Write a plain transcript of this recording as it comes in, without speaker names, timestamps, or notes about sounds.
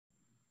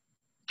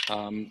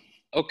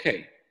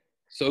Okay,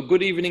 so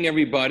good evening,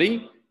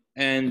 everybody,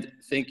 and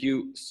thank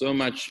you so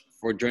much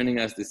for joining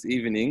us this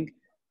evening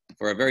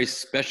for a very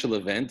special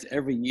event.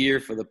 Every year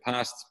for the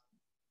past,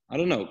 I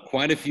don't know,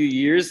 quite a few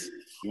years,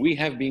 we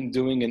have been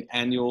doing an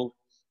annual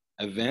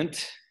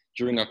event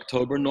during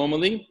October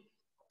normally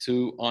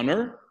to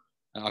honor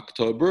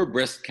October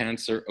Breast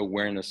Cancer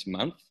Awareness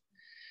Month.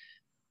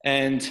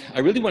 And I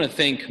really want to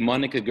thank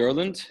Monica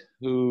Gerland,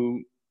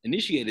 who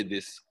initiated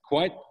this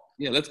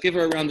let's give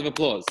her a round of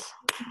applause,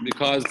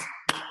 because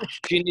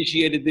she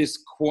initiated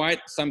this quite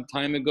some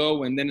time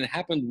ago, and then it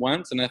happened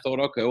once, and I thought,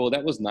 okay, well,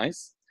 that was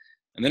nice.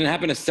 And then it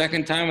happened a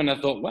second time, and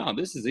I thought, wow,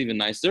 this is even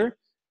nicer.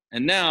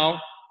 And now,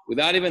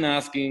 without even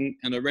asking,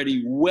 and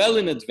already well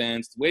in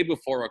advance, way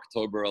before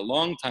October, a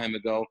long time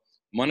ago,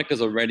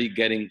 Monica's already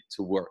getting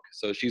to work.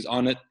 So she's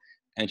on it,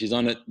 and she's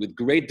on it with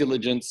great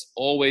diligence,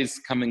 always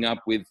coming up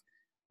with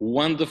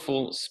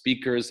wonderful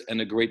speakers and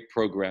a great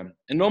program.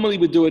 And normally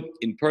we do it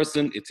in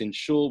person. It's in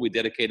shul. We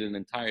dedicate an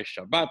entire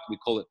Shabbat. We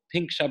call it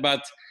Pink Shabbat.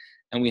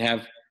 And we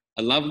have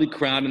a lovely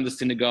crowd in the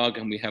synagogue,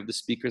 and we have the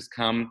speakers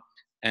come.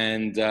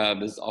 And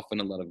there's often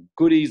a lot of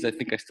goodies. I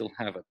think I still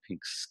have a pink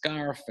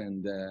scarf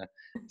and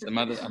some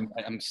other.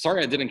 I'm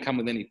sorry I didn't come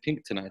with any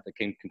pink tonight. I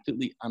came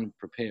completely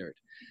unprepared.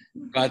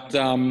 But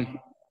some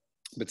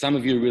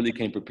of you really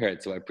came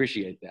prepared, so I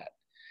appreciate that.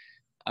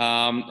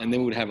 And then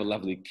we would have a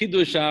lovely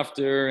kiddush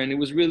after, and it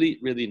was really,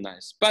 really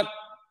nice. But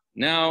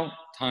now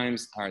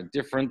times are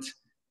different,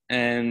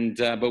 and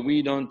but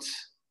we don't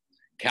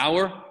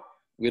cower,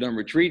 we don't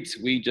retreat,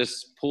 we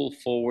just pull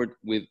forward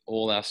with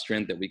all our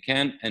strength that we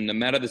can. And no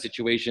matter the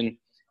situation,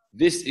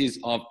 this is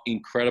of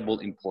incredible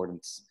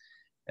importance.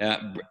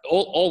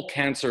 All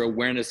cancer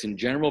awareness in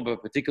general, but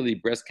particularly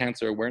breast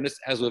cancer awareness,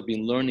 as we've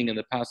been learning in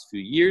the past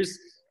few years,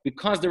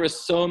 because there are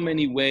so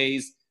many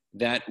ways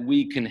that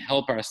we can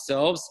help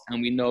ourselves,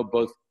 and we know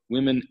both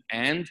women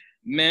and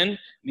men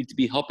need to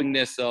be helping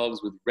themselves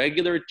with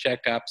regular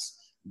checkups,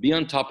 be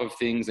on top of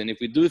things, and if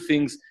we do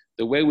things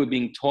the way we're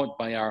being taught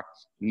by our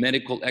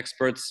medical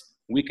experts,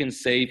 we can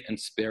save and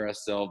spare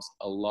ourselves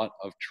a lot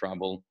of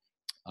trouble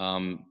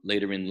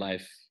later in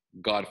life,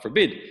 God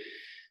forbid.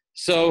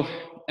 So,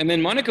 and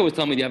then Monica was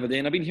telling me the other day,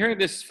 and I've been hearing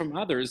this from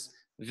others,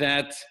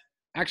 that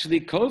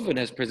actually COVID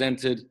has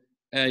presented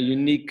a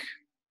unique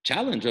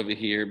challenge over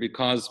here,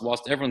 because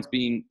whilst everyone's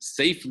being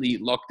safely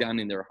locked down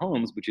in their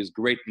homes, which is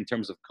great in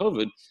terms of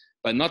COVID,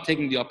 but not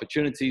taking the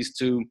opportunities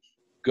to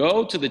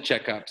go to the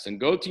checkups and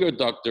go to your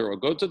doctor or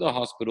go to the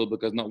hospital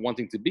because not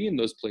wanting to be in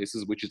those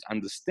places, which is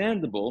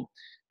understandable,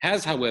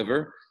 has,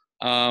 however,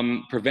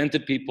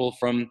 prevented people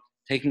from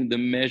taking the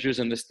measures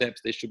and the steps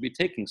they should be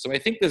taking. So I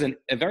think there's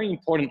a very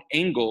important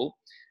angle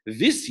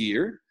this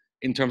year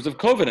in terms of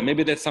COVID, and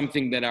maybe that's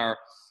something that our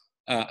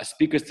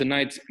speakers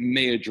tonight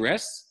may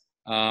address.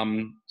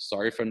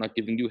 Sorry for not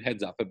giving you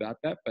heads up about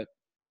that, but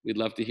we'd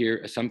love to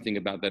hear something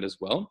about that as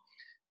well.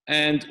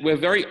 And we're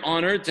very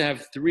honored to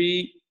have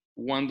three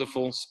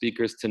wonderful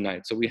speakers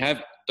tonight. So we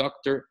have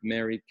Dr.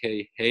 Mary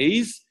Kay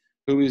Hayes,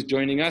 who is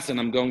joining us, and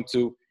I'm going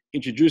to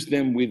introduce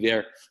them with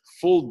their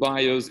full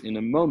bios in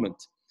a moment.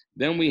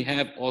 Then we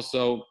have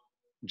also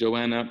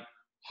JOANNA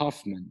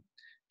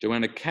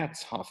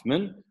Katz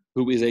Hoffman,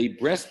 who is a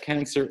breast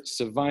cancer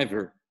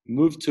survivor,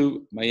 moved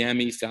to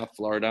Miami, South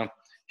Florida.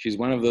 She's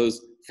one of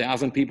those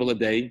 1,000 people a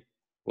day.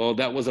 Well,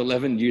 that was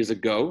 11 years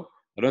ago.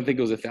 I don't think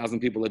it was 1,000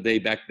 people a day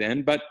back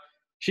then, but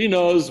she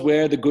knows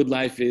where the good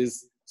life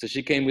is. So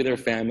she came with her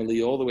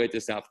family all the way to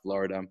South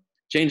Florida.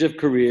 Change of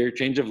career,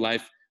 change of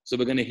life. So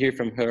we're going to hear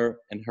from her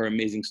and her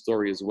amazing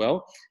story as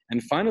well.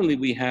 And finally,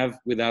 we have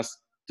with us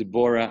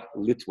Deborah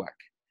Litwack.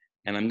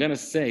 And I'm going to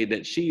say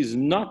that she is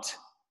not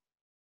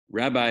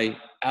Rabbi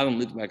Alan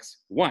Litwack's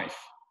wife.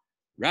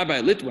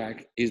 Rabbi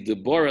Litwack is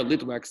Deborah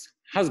Litwack's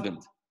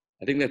husband.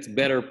 I think that's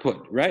better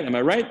put, right? Am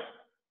I right?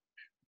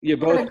 You're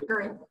both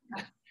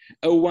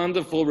a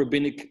wonderful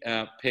rabbinic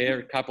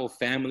couple,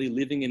 family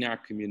living in our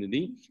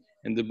community.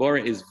 And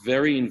Deborah is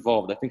very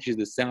involved. I think she's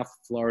the South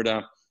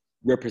Florida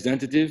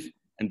representative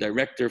and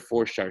director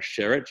for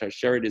Sharsheret.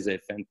 Sharsheret is a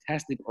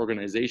fantastic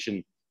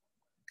organization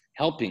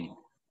helping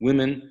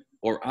women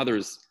or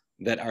others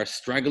that are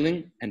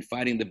struggling and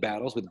fighting the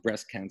battles with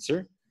breast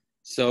cancer.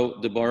 So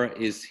Deborah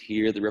is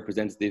here, the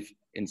representative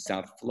in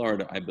South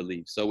Florida, I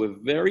believe. So we're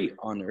very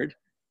honored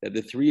that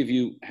the three of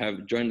you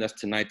have joined us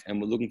tonight,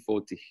 and we're looking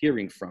forward to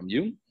hearing from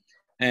you.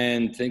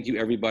 And thank you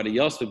everybody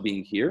else for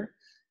being here.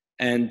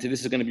 And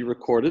this is going to be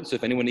recorded, so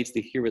if anyone needs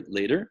to hear it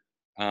later,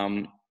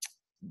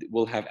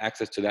 we'll have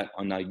access to that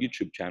on our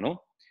YouTube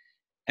channel.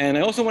 And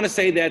I also want to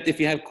say that if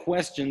you have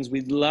questions,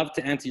 we'd love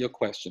to answer your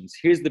questions.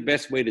 Here's the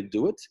best way to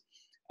do it.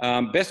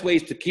 Best way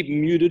is to keep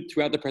muted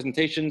throughout the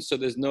presentation so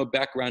there's no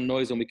background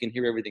noise and we can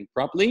hear everything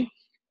properly.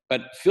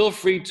 But feel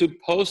free to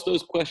post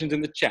those questions in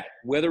the chat,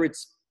 whether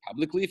it's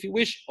publicly if you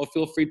wish, or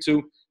feel free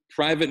to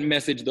private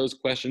message those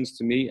questions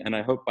to me. And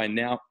I hope by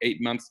now,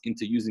 8 months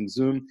into using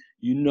Zoom,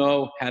 you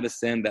know how to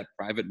send that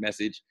private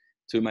message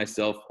to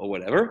myself or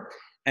whatever.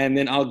 And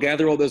then I'll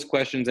gather all those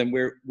questions, and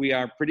we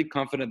are pretty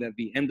confident that at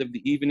the end of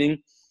the evening,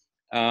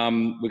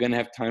 we're going to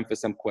have time for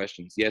some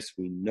questions. Yes,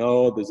 we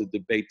know there's a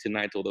debate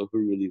tonight, although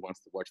who really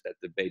wants to watch that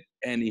debate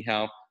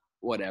anyhow?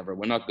 Whatever,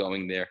 we're not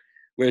going there.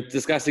 We're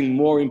discussing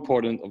more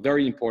important, or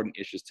very important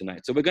issues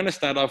tonight. So we're going to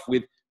start off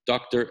with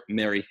Dr.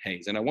 Mary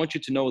Hayes. And I want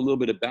you to know a little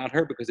bit about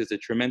her because it's a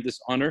tremendous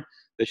honor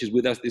that she's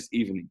with us this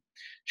evening.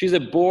 She's a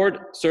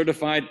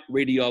board-certified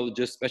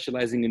radiologist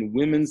specializing in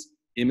women's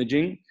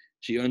imaging.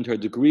 She earned her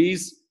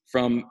degrees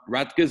from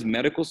Rutgers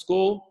Medical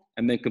School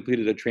and then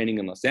completed her training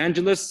in Los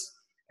Angeles.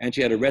 And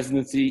she had a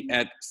residency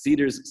at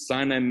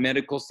Cedars-Sinai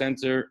Medical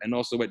Center and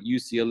also at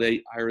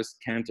UCLA Iris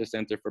Cancer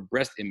Center for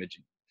breast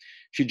imaging.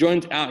 She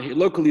joined out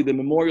locally the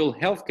Memorial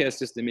Healthcare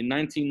System in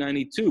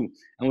 1992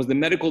 and was the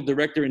medical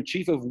director and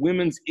chief of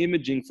women's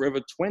imaging for over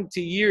 20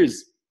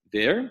 years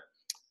there.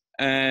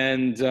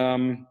 And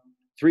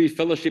 3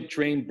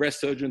 fellowship-trained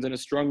breast surgeons and a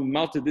strong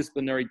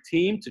multidisciplinary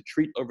team to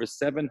treat over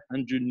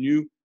 700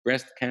 new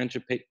breast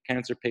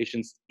cancer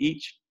patients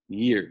each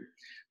year.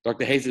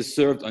 Dr. Hayes has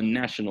served on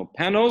national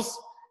panels,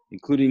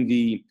 including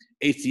the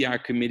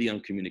ACR Committee on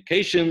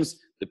Communications,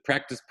 the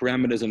Practice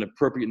Parameters and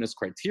Appropriateness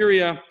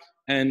Criteria.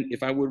 And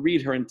if I would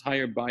read her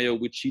entire bio,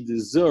 which she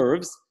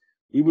deserves,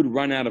 we would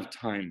run out of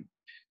time.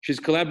 She's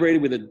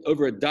collaborated with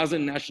over a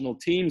dozen national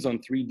teams on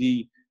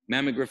 3D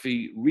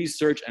mammography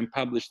research and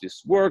published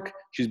this work.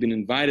 She's been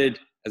invited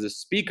as a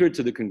speaker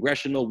to the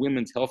Congressional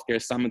Women's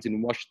Healthcare Summit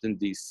in Washington,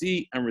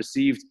 D.C., and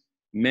received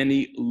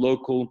many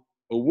local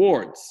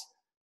awards.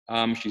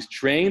 She's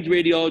trained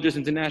radiologists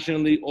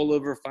internationally all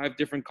over 5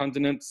 different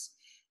continents.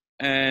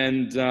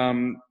 And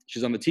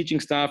she's on the teaching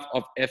staff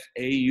of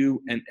FAU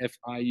and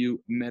FIU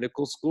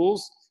medical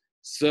schools.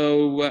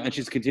 So, and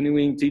she's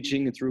continuing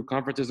teaching through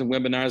conferences and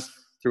webinars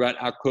throughout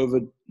our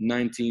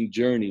COVID-19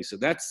 journey. So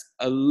that's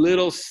a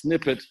little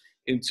snippet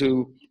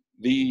into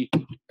the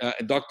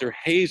Dr.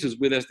 Hayes who's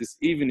with us this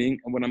evening.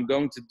 And what I'm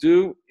going to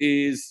do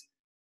is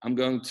I'm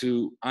going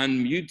to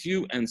unmute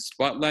you and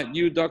spotlight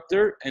you,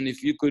 Doctor. And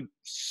if you could,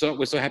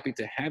 we're so happy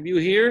to have you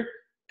here.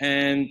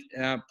 And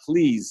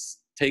please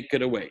take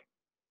it away.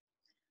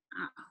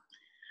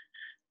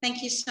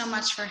 Thank you so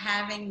much for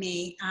having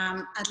me.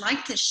 I'd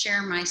like to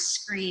share my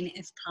screen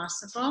if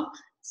possible.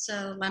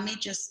 So let me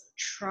just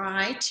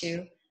try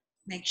to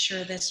make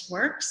sure this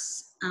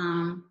works.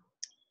 And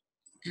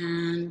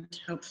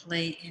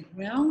hopefully it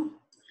will.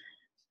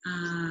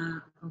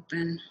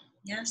 Open,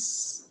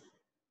 yes.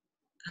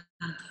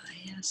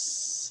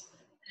 Yes,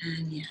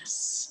 and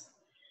yes.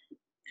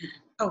 And,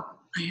 oh,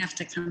 I have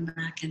to come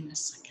back in a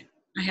second.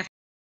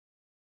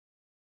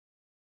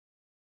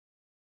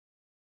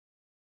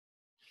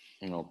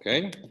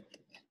 Okay,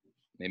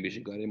 maybe she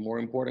got a more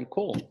important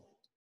call.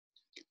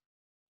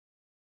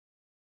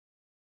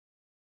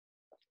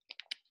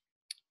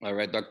 All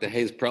right, Dr.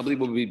 Hayes probably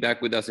will be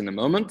back with us in a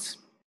moment.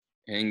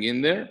 Hang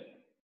in there.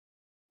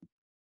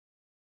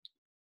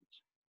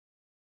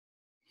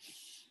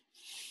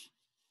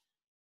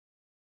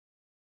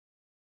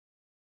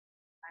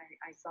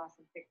 I saw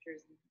some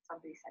pictures and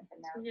somebody sent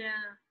them out.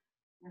 Yeah.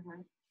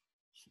 Mm-hmm.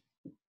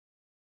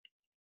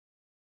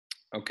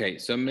 Okay,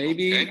 so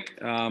maybe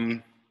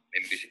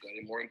maybe she got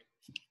it more.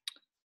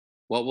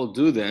 What we'll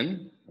do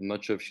then, I'm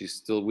not sure if she's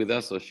still with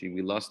us or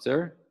we lost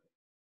her.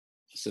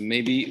 So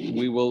maybe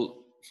we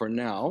will, for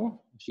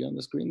now, is she on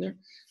the screen there?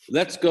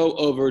 Let's go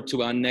over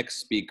to our next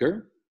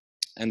speaker,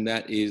 and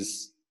that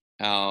is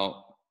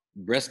our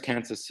breast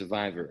cancer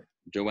survivor,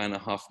 JOANNA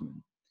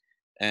Hoffman.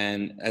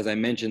 And as I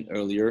mentioned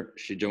earlier,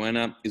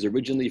 JOANNA is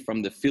originally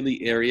from the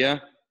Philly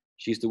area.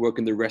 She used to work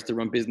in the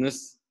restaurant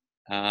business.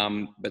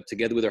 But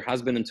together with her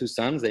husband and 2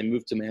 sons, they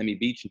moved to Miami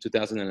Beach in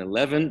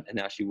 2011, and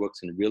now she works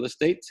in real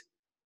estate.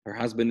 Her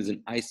husband is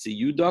an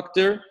ICU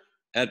doctor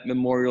at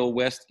Memorial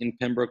West in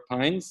Pembroke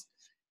Pines.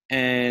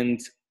 And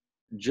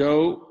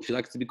Joe, she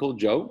likes to be called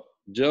Joe.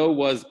 Joe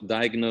was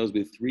diagnosed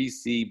with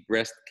 3C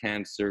breast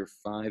cancer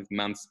 5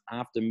 months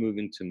after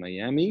moving to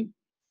Miami.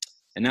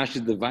 And now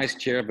she's the vice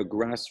chair of a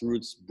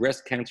grassroots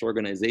breast cancer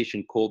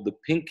organization called the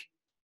Pink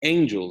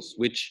Angels,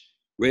 which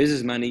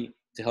raises money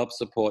to help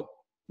support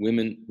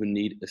women who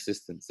need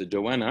assistance. So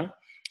JOANNA,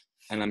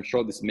 and I'm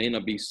sure this may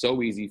not be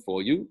so easy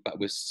for you, but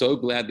we're so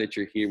glad that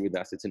you're here with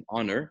us. It's an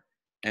honor.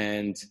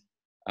 And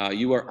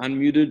you are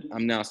unmuted.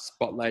 I'm now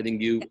spotlighting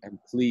you, and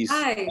please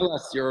tell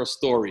us your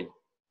story.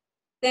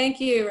 Thank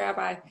you,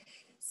 Rabbi.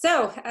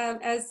 So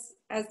as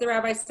the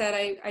Rabbi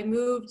said, I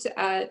moved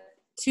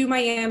to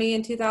Miami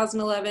in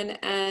 2011,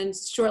 and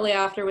shortly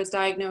after was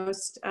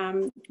diagnosed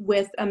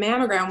with a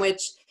mammogram,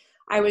 which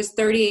I was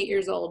 38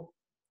 years old.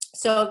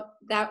 So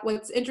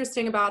what's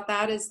interesting about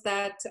that is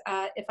that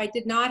if I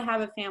did not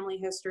have a family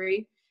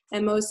history,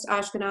 and most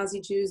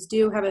Ashkenazi Jews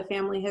do have a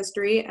family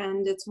history,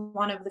 and it's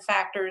one of the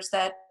factors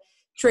that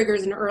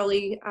triggers an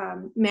early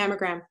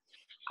mammogram.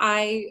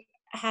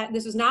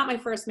 This was not my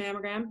first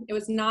mammogram. It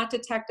was not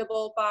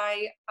detectable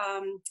by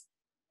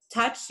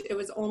touch. It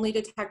was only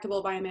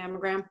detectable by a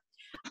mammogram.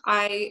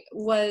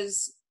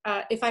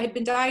 If I had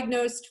been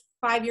diagnosed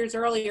 5 years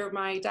earlier,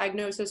 my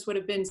diagnosis would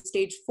have been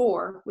stage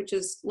 4, which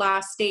is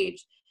last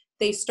stage.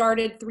 They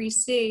started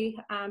 3C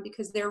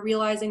because they're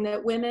realizing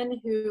that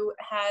women who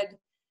had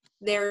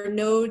their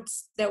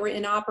nodes that were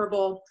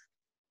inoperable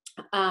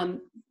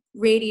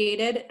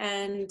radiated,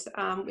 and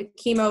with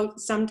chemo,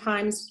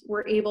 sometimes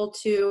we're able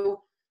to,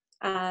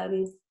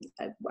 I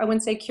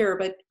wouldn't say cure,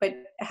 but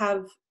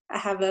have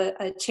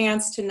a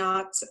chance to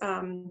not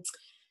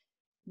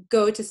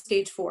go to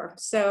stage 4.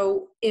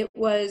 So it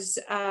was,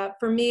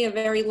 for me, a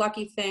very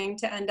lucky thing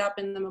to end up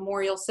in the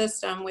memorial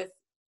system with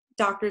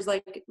doctors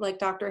like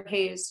Dr.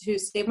 Hayes, who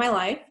saved my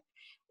life.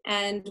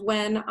 And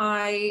when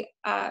I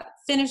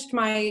finished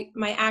my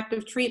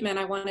active treatment,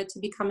 I wanted to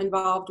become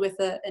involved with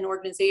an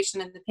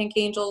organization, and the Pink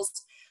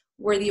Angels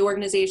were the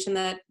organization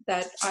that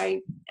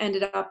I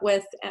ended up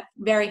with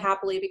very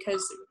happily,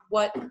 because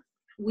what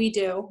we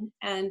do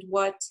and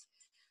what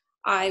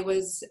I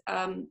was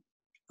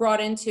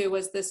brought into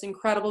was this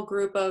incredible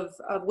group of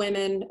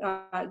women,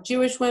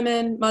 Jewish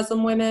women,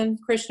 Muslim women,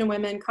 Christian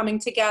women, coming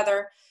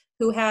together,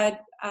 who had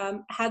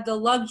the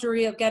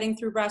luxury of getting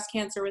through breast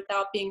cancer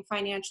without being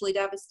financially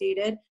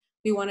devastated.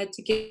 We wanted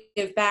to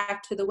give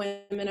back to the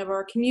women of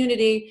our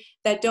community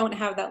that don't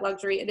have that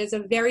luxury. It is a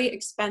very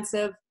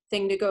expensive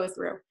thing to go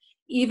through.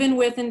 Even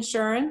with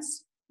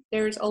insurance,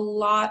 there's a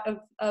lot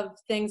of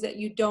things that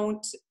you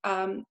don't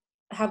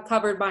have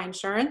covered by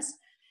insurance.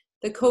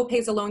 The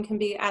co-pays alone can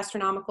be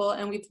astronomical,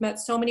 and we've met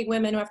so many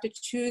women who have to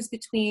choose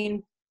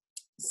between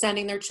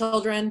sending their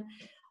children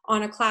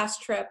on a class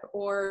trip,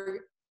 or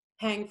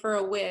paying for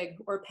a wig,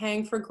 or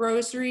paying for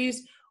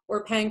groceries,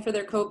 or paying for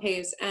their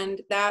co-pays.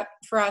 And that,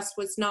 for us,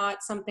 was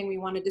not something we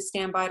wanted to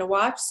stand by to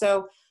watch.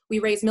 So we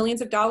raise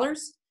millions of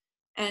dollars,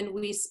 and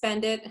we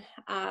spend it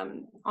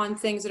on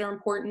things that are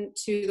important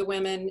to the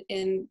women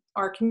in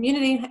our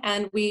community.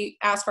 And we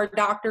ask our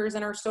doctors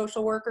and our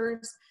social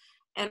workers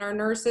and our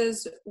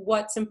nurses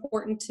what's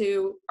important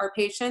to our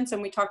patients,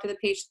 and we talk to the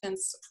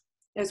patients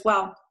as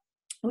well.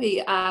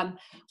 We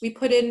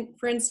put in,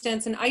 for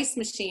instance, an ice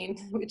machine,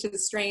 which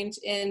is strange,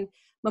 in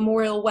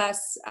Memorial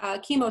West's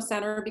chemo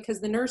center, because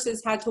the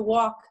nurses had to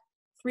walk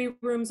 3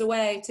 rooms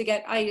away to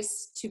get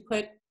ice to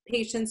put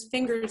patients'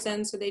 fingers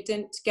in so they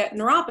didn't get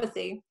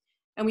neuropathy.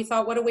 And we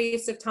thought, what a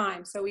waste of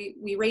time. So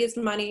we raised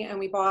money and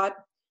we bought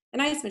an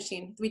ice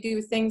machine. We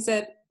do things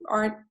that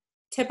aren't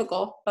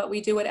typical, but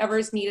we do whatever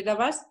is needed of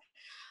us.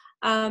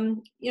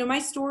 My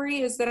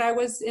story is that I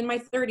was in my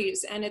 30s,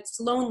 and it's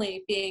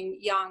lonely being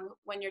young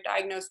when you're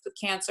diagnosed with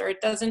cancer.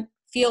 It doesn't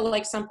feel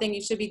like something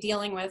you should be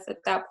dealing with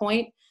at that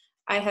point.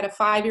 I had a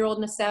 5-year-old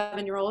and a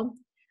 7-year-old.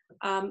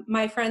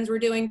 My friends were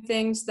doing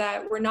things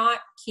that were not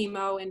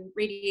chemo and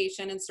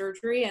radiation and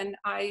surgery, and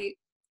I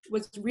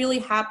was really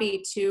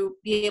happy to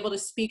be able to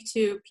speak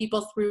to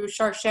people through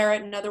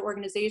Sharsheret and other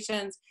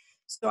organizations.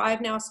 So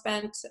I've now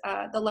spent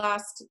the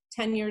last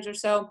 10 years or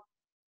so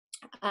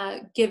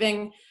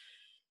giving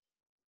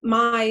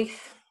my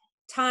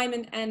time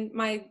and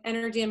my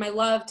energy and my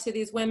love to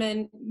these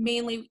women,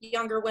 mainly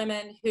younger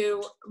women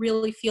who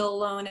really feel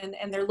alone,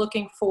 and they're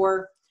looking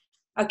for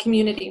a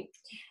community.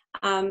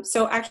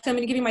 So actually, I'm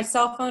going to give you my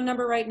cell phone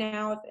number right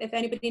now. If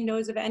anybody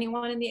knows of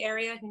anyone in the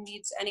area who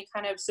needs any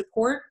kind of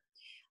support,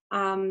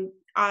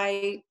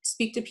 I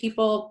speak to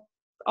people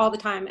all the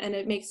time, and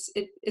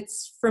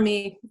it's for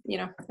me,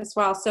 as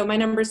well. So my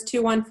number is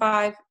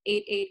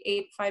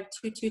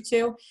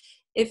 215-888-5222.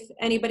 If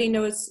anybody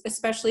knows,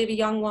 especially of a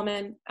young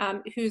woman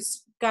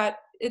who's got,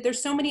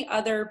 there's so many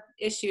other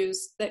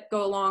issues that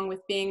go along with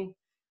being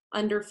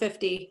under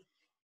 50,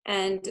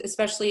 and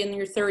especially in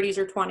your 30s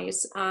or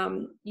 20s,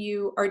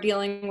 you are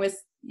dealing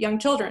with young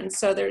children.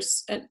 So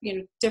there's,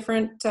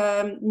 different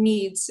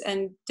needs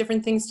and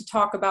different things to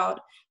talk about,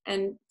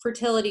 and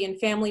fertility and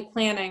family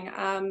planning.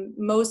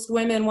 Most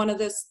women, one of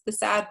the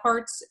sad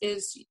parts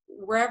is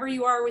wherever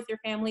you are with your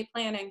family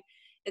planning,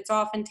 it's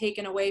often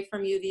taken away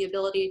from you the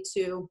ability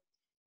to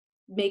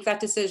make that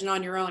decision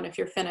on your own. If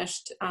you're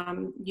finished,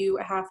 you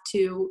have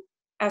to,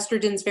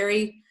 estrogen's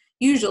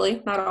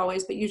usually, not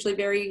always, but usually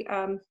very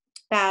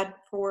bad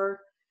for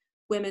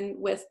women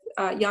with,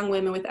 young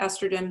women with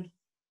estrogen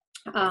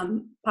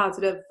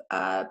positive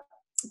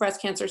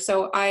breast cancer.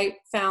 So I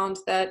found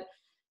that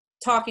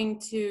talking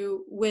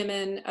to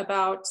women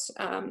about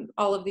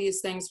all of these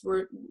things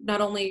were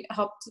not only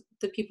helped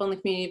the people in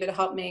the community, but it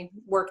helped me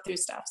work through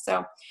stuff.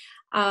 So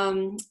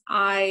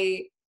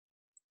I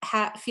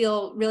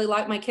feel really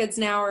like my kids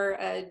now are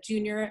a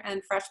junior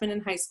and freshman in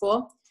high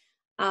school.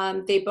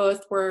 They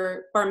both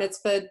were bar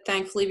mitzvahed,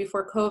 thankfully,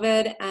 before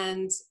COVID.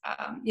 And,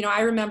 I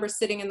remember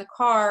sitting in the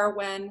car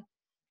when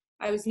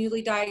I was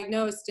newly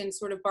diagnosed and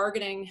sort of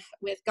bargaining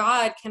with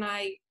God, can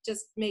I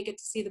just make it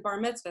to see the bar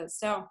mitzvah?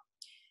 So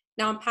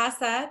now I'm past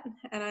that,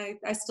 and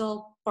I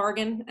still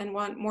bargain and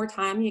want more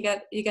time. You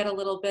get a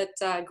little bit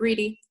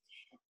greedy.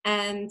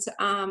 And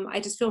I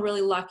just feel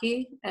really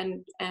lucky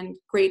and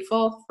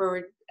grateful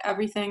for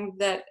everything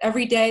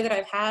every day that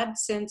I've had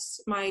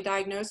since my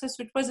diagnosis,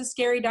 which was a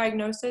scary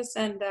diagnosis.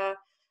 And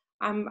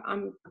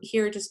I'm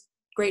here just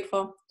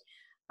grateful.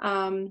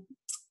 The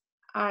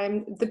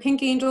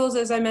Pink Angels,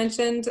 as I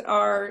mentioned,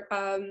 are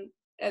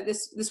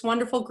this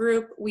wonderful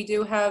group. We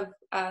do have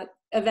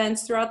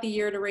events throughout the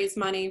year to raise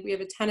money. We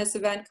have a tennis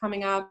event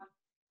coming up.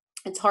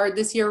 It's hard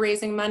this year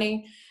raising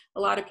money. A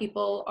lot of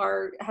people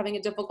are having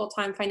a difficult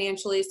time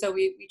financially, so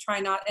we try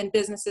not, and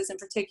businesses in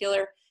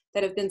particular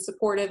that have been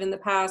supportive in the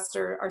past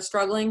are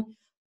struggling.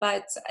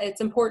 But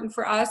it's important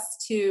for us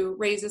to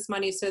raise this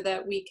money so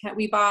that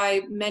we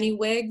buy many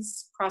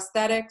wigs,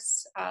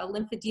 prosthetics,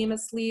 lymphedema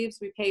sleeves.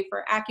 We pay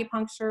for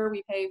acupuncture.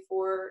 We pay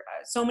for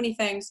so many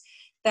things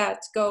that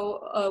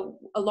go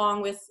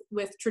along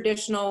with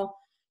traditional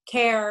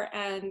care,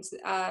 and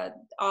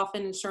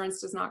often insurance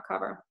does not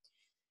cover.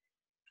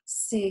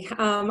 Let's see,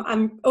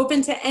 I'm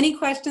open to any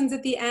questions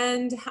at the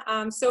end.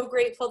 I'm so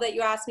grateful that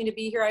you asked me to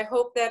be here. I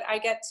hope that I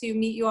get to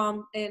meet you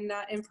all in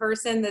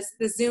person.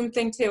 This Zoom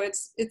thing too,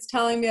 it's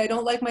telling me I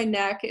don't like my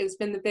neck. It's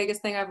been the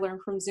biggest thing I've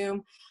learned from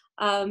Zoom.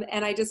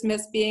 And I just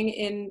miss being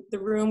in the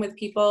room with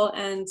people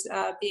and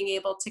being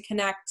able to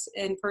connect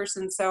in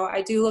person. So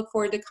I do look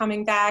forward to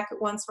coming back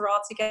once we're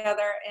all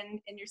together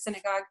in your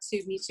synagogue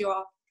to meet you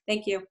all.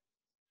 Thank you.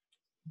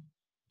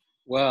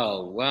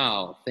 Well,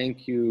 wow.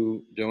 Thank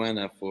you,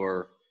 Joanna,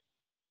 for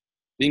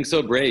being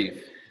so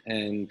brave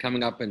and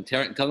coming up and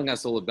telling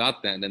us all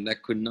about that. And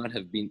that could not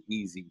have been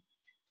easy.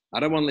 I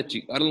don't want to let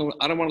you. I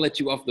don't want to let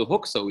you off the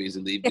hook so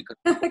easily, because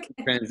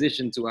Okay.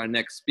 transition to our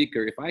next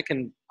speaker. If I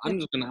can, I'm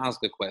just going to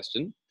ask a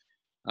question.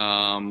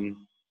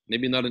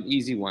 Maybe not an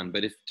easy one,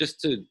 but if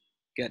just to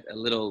get a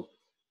little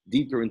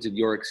deeper into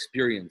your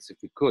experience, if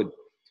we could,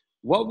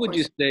 what would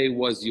you say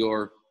was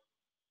your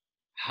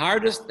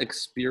hardest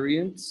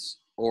experience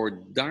or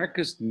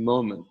darkest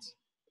moment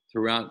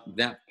throughout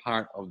that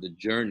part of the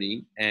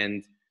journey?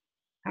 And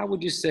how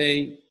would you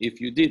say,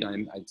 if you did,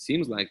 it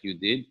seems like you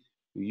did,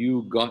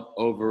 you got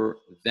over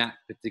that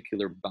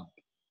particular bump?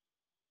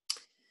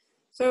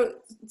 So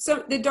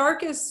the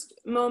darkest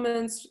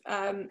moments,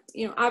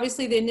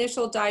 obviously the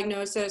initial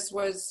diagnosis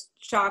was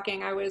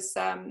shocking. I was,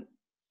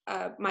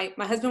 my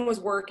husband was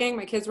working,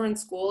 my kids were in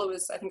school. It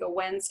was, I think, a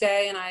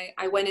Wednesday, and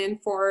I went in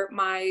for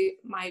my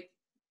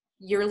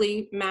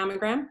yearly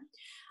mammogram.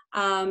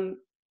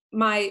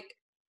 My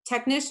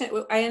technician,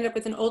 I ended up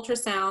with an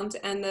ultrasound,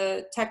 and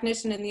the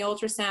technician in the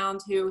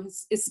ultrasound, who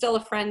is still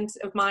a friend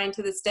of mine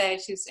to this day,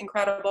 she's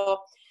incredible.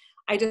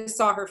 I just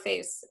saw her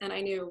face and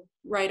I knew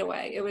right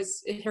away.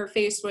 Her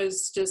face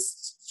was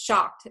just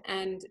shocked,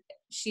 and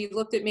she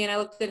looked at me and I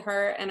looked at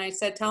her and I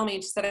said, "Tell me."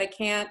 And she said, "I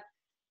can't,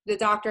 the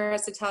doctor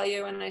has to tell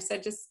you." And I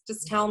said, just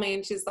tell me.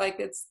 And she's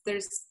like,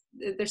 there's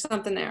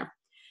something there.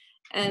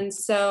 And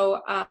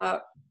so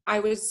I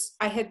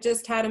had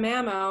just had a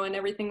mammo and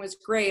everything was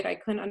great. I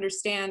couldn't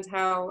understand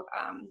how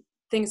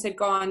things had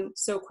gone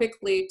so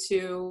quickly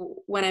to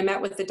when I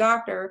met with the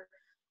doctor.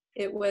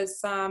 It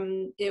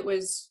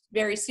was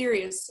very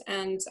serious,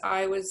 and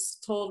I was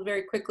told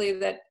very quickly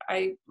that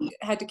I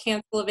had to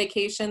cancel a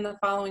vacation the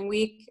following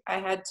week. I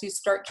had to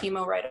start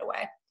chemo right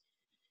away.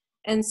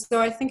 And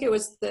so I think it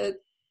was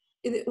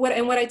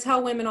what I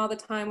tell women all the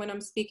time when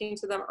I'm speaking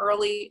to them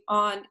early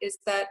on is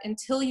that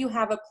until you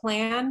have a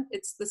plan,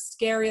 it's the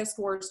scariest,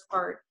 worst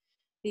part,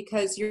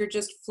 because you're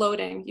just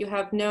floating. You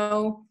have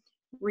no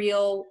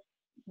real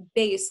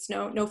base,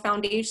 no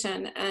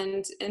foundation,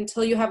 and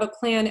until you have a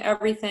plan,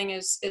 everything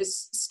is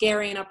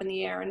scary and up in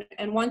the air.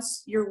 And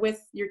once you're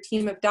with your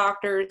team of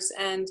doctors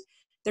and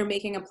they're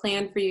making a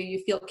plan for you,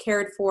 you feel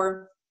cared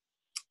for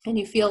and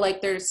you feel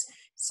like there's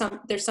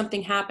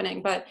something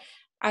happening. But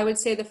I would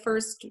say the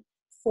first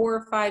 4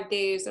 or 5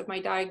 days of my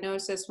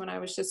diagnosis, when I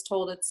was just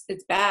told it's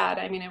bad,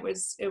 I mean,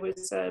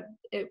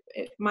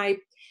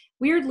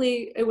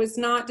 weirdly, it was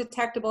not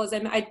detectable.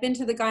 I'd been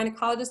to the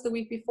gynecologist the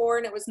week before,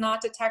 and it was not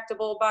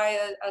detectable by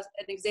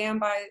an exam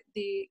by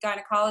the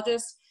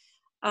gynecologist.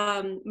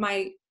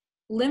 My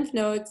lymph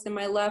nodes in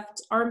my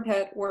left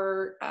armpit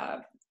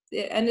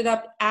it ended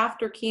up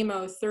after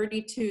chemo,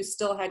 32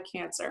 still had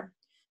cancer.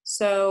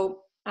 So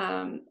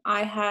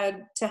I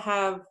had to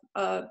have,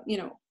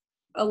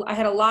 I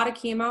had a lot of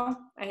chemo.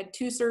 I had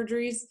 2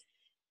 surgeries.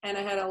 And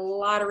I had a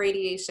lot of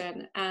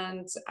radiation,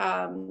 and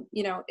so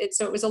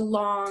it was a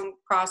long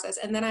process.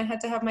 And then I had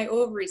to have my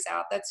ovaries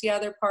out. That's the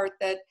other part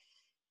that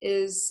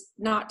is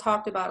not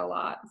talked about a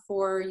lot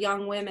for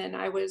young women.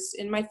 I was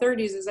in my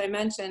 30s, as I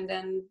mentioned,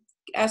 and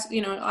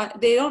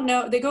they don't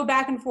know. They go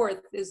back and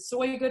forth. Is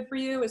soy good for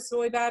you? Is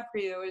soy bad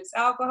for you? Is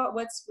alcohol?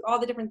 What's all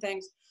the different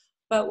things?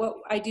 But what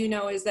I do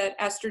know is that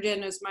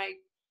estrogen is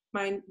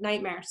my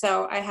nightmare.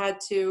 So I had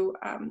to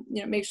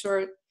make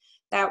sure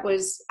that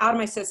was out of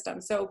my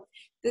system. So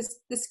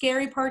the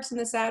scary parts and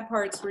the sad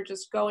parts were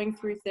just going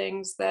through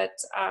things that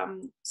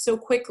so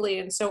quickly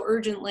and so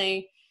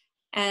urgently,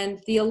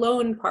 and the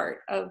alone part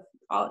of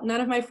none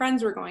of my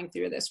friends were going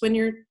through this. When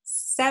you're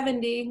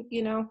 70,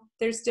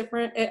 there's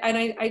different, and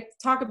I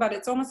talk about it,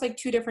 it's almost like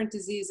 2 different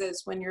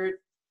diseases when you're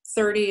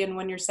 30 and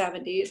when you're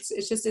 70.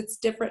 It's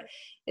different.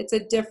 It's a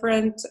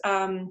different,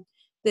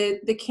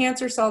 the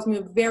cancer cells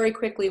move very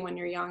quickly when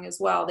you're young as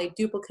well. They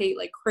duplicate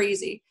like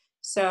crazy.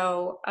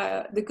 So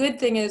the good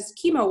thing is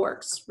chemo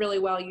works really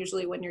well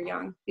usually when you're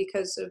young,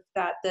 because of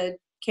that, the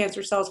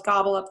cancer cells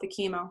gobble up the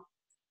chemo.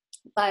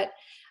 But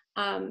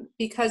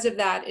because of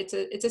that, it's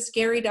a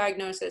scary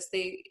diagnosis.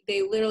 They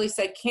literally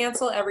said,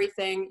 cancel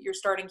everything, you're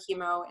starting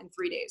chemo in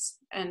 3 days.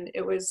 And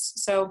it was,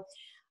 so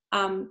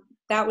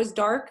That was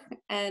dark.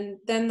 And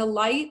then the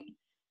light,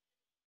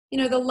 you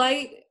know, the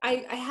light,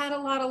 I had a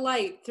lot of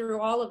light through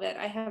all of it.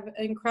 I have an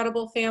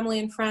incredible family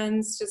and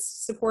friends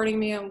just supporting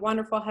me, a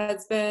wonderful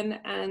husband.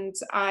 And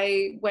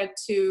I went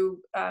to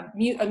a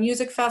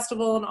music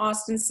festival in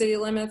Austin City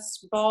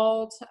Limits,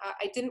 bald.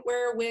 I didn't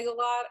wear a wig a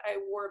lot. I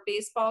wore a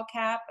baseball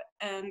cap,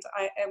 and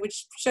I would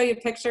show you a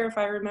picture if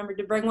I remembered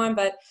to bring one,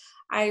 but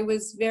I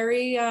was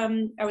very,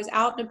 I was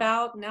out and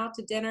about and out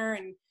to dinner,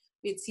 and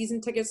we had season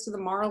tickets to the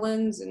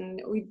Marlins,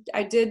 and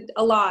I did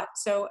a lot.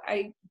 So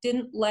I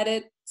didn't let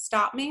it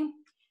stop me.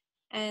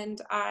 And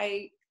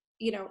I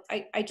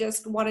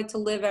just wanted to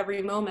live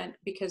every moment,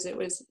 because it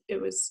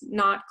was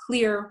not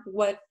clear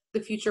what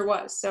the future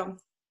was. So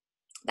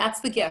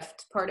that's the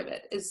gift part of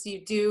it, is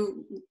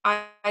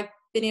I've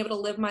been able to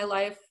live my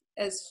life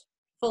as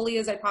fully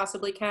as I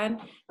possibly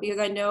can, because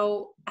I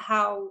know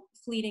how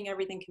fleeting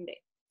everything can be.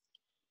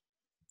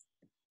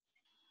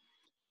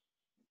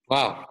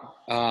 Wow.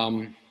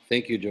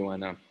 Thank you,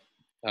 Joanna.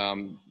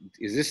 With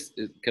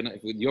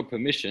your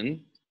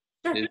permission,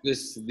 Sure. is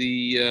this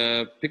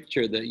the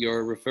picture that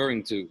you're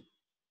referring to?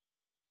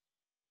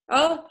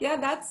 Oh yeah,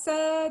 that's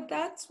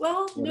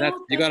well,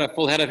 no. You got a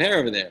full head of hair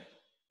over there.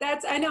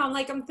 I know.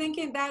 I'm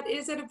thinking that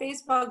is at a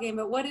baseball game,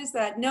 but what is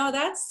that? No,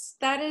 that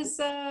is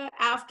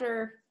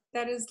after.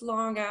 That is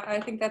long. I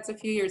think that's a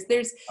few years.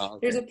 There's a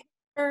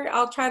picture.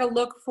 I'll try to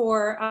look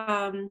for.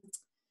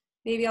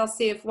 Maybe I'll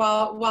see if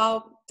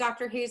while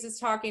Dr. Hayes is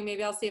talking,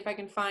 maybe I'll see if I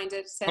can find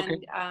it.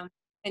 Send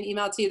an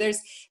email to you.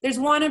 There's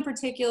one in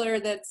particular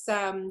that's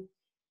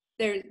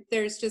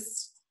there's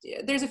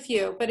a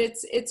few, but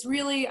it's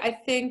really, I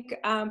think,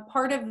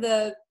 part of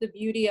the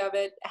beauty of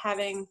it,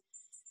 having,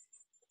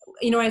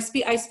 you know, I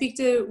speak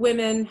to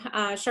women.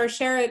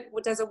 Sharsheret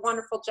does a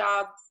wonderful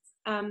job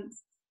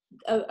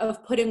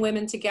of putting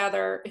women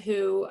together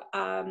who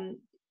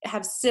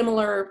have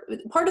similar.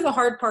 Part of the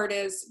hard part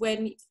is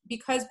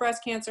because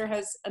breast cancer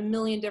has a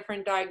million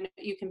different diagnoses.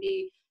 You can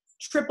be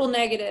triple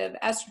negative,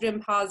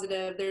 estrogen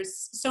positive.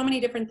 There's so many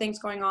different things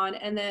going on.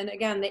 And then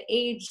again, the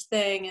age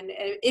thing. And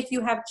if you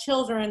have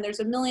children,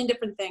 there's a million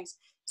different things.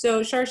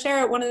 So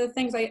Sharsheret, one of the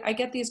things, I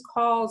get these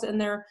calls, and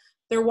they're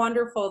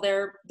wonderful.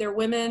 They're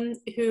women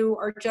who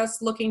are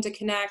just looking to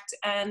connect.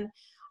 And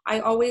I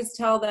always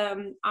tell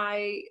them,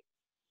 I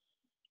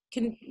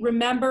can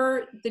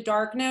remember the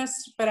darkness,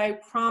 but I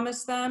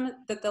promise them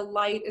that the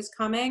light is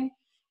coming.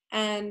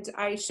 And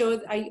I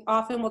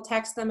often will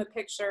text them a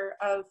picture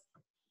of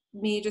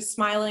me just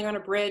smiling on a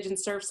bridge in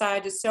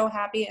Surfside, just so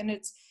happy. And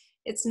it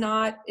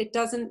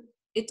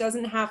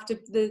doesn't have to,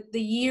 the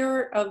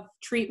year of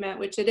treatment,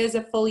 which it is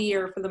a full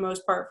year for the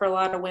most part for a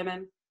lot of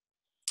women,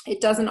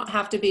 it doesn't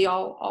have to be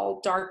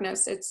all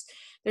darkness.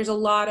 There's a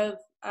lot of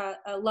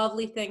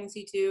lovely things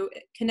you do,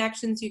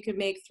 connections you can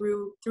make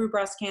through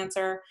breast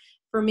cancer.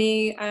 For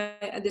me,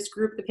 this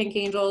group, the Pink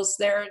Angels,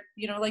 they're,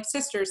 you know, like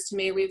sisters to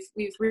me.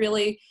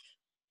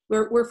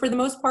 We're for the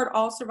most part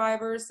all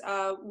survivors.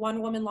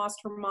 One woman lost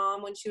her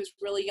mom when she was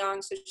really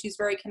young, so she's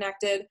very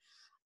connected.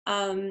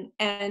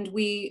 And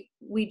we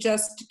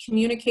just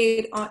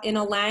communicate in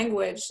a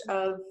language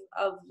of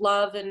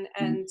love and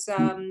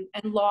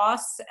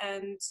loss,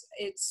 and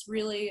it's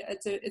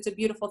a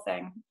beautiful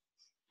thing.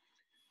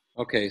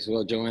 Okay, so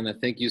well, Joanna,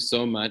 thank you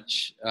so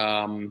much.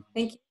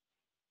 Thank you.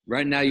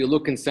 Right now, you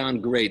look and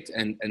sound great,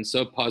 and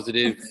so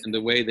positive in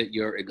the way that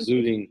you're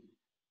exuding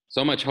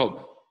so much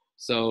hope.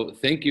 So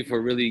thank you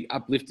for really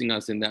uplifting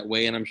us in that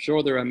way. And I'm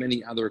sure there are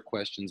many other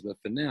questions, but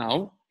for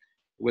now,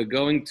 we're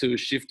going to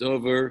shift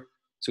over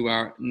to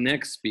our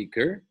next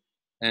speaker.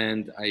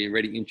 And I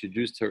already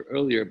introduced her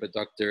earlier, but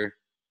Dr.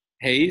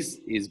 Hayes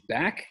is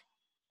back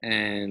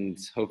and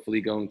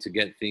hopefully going to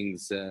get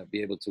things,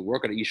 be able to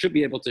work on it. You should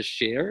be able to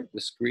share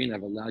the screen.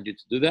 I've allowed you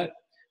to do that.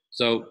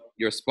 So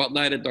you're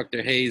spotlighted,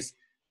 Dr. Hayes.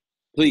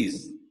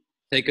 Please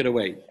take it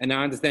away. And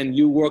I understand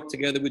you work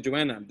together with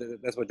Joanna.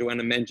 That's what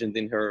Joanna mentioned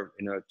in her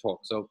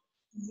talk. So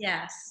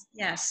yes.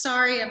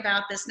 Sorry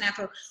about this,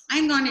 Nepo.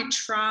 I'm going to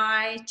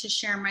try to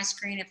share my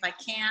screen. If I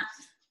can't,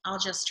 I'll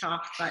just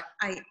talk. But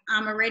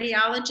I'm a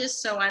radiologist,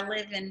 so I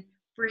live and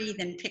breathe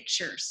in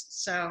pictures.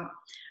 So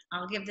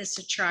I'll give this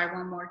a try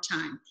one more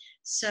time.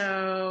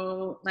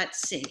 So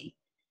let's see.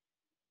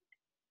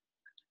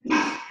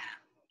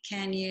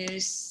 Can you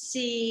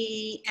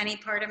see any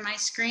part of my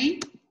screen?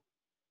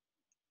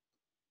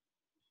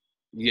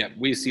 yeah,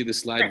 we see the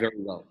slide very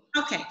well.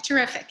 Okay,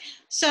 terrific.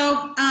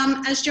 So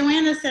as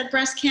Joanna said,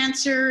 breast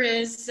cancer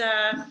is,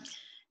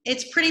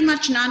 it's pretty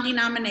much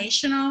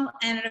non-denominational,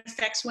 and it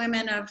affects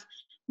women of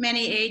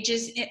many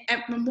ages.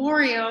 At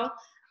Memorial,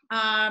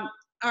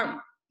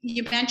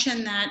 you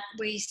mentioned that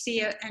we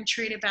see and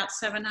treat about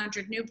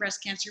 700 new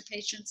breast cancer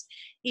patients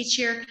each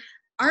year.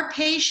 Our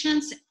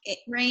patients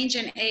range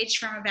in age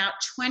from about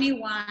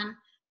 21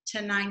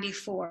 to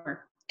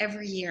 94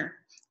 every year.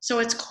 So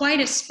it's quite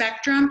a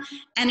spectrum,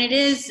 and it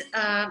is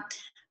a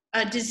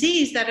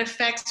disease that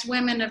affects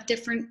women of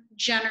different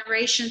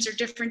generations or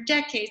different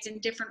decades in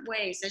different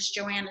ways, as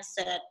Joanna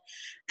said.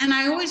 And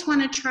I always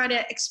want to try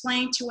to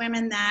explain to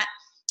women that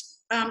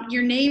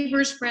Your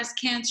neighbor's breast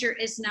cancer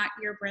is not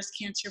your breast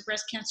cancer.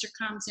 Breast cancer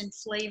comes in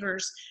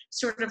flavors,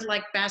 sort of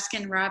like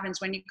Baskin Robbins.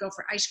 When you go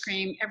for ice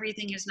cream,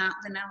 everything is not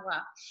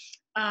vanilla.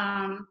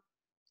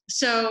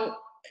 So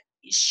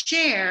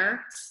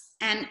share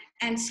and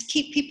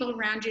keep people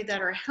around you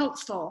that are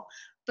helpful,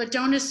 but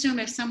don't assume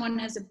if someone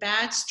has a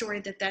bad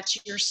story that that's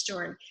your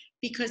story,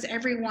 because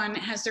everyone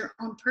has their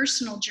own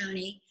personal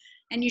journey,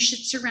 and you should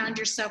surround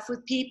yourself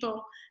with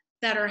people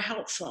that are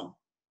helpful.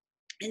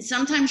 And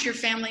sometimes your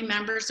family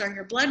members are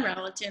your blood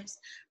relatives,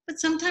 but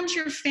sometimes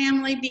your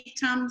family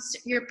becomes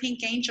your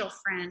pink angel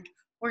friend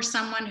or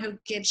someone who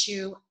gives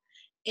you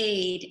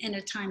aid in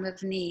a time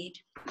of need.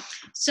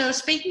 So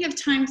speaking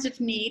of times of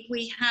need,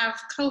 we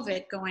have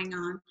COVID going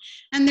on.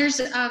 And there's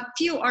a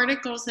few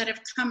articles that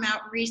have come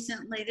out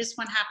recently. This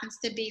one happens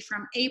to be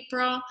from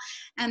April,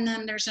 and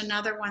then there's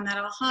another one that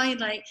I'll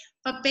highlight.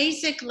 But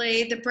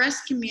basically, the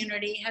breast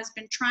community has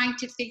been trying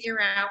to figure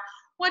out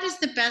what is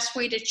the best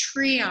way to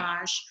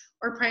triage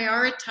or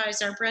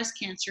prioritize our breast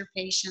cancer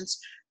patients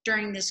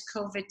during this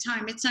COVID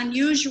time. It's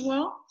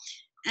unusual,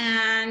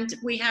 and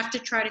we have to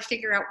try to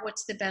figure out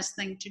what's the best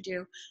thing to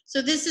do.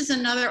 So this is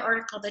another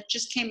article that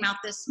just came out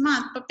this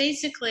month, but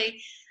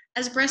basically,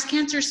 as breast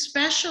cancer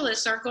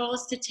specialists, our goal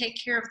is to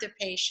take care of the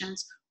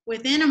patients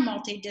within a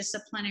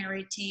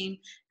multidisciplinary team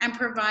and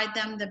provide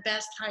them the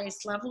best,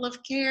 highest level of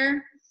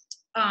care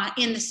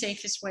in the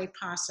safest way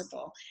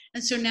possible.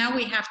 And so now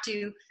we have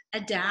to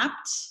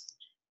adapt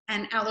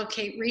and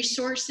allocate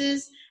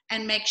resources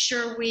and make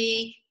sure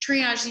we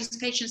triage these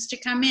patients to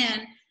come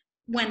in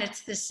when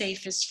it's the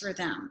safest for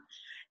them.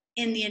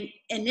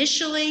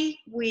 Initially,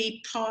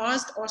 we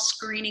paused all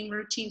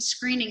routine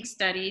screening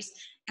studies,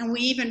 and we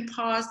even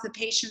paused the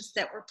patients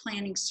that were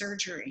planning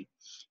surgery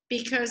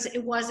because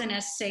it wasn't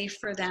as safe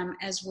for them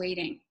as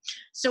waiting.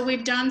 So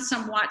we've done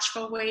some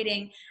watchful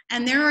waiting,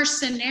 and there are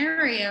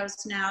scenarios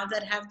now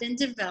that have been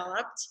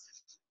developed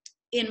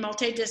in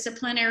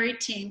multidisciplinary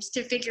teams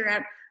to figure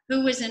out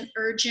who is an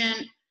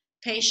urgent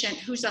patient,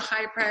 who's a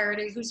high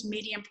priority, who's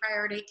medium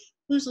priority,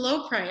 who's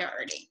low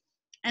priority.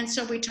 And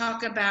so we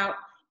talk about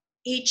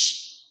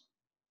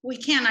we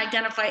can't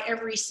identify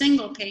every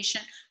single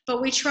patient,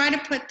 but we try to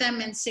put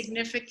them in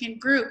significant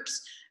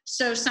groups.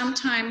 So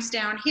sometimes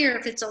down here,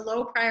 if it's a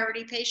low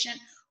priority patient,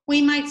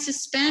 we might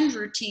suspend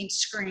routine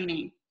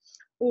screening,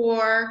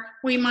 or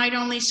we might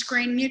only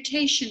screen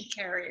mutation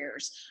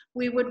carriers.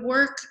 We would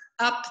work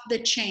up the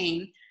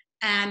chain,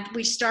 and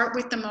we start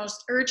with the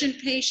most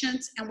urgent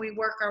patients, and we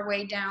work our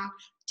way down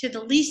to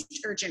the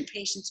least urgent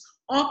patients.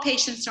 All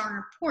patients are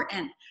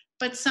important,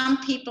 but some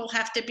people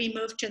have to be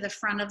moved to the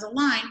front of the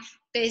line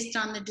based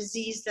on the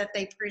disease that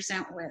they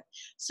present with.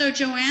 So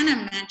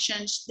Joanna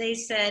mentioned, they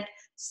said,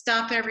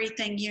 stop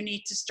everything, you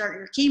need to start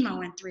your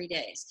chemo in 3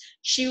 days.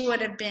 She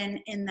would have been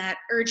in that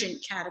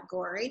urgent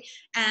category,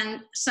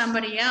 and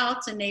somebody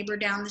else, a neighbor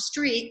down the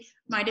street,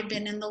 might have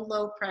been in the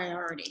low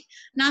priority.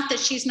 Not that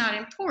she's not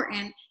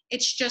important,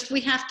 it's just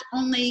we have to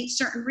only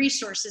certain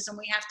resources, and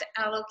we have to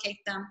allocate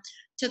them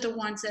to the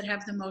ones that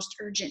have the most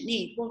urgent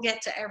need. We'll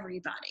get to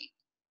everybody.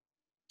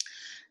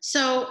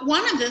 So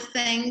one of the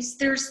things,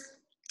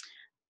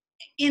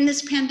 in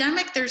this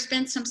pandemic, there's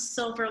been some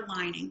silver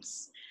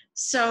linings.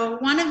 So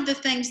one of the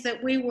things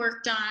that we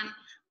worked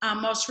on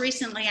most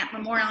recently at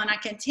Memorial, and I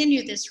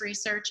continue this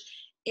research,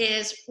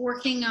 is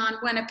working on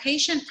when a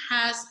patient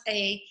has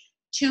a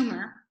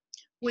tumor,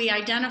 we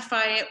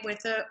identify it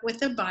with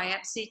a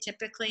biopsy,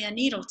 typically a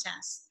needle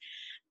test.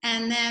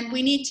 And then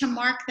we need to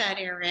mark that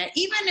area.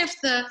 Even if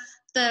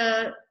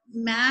the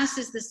mass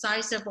is the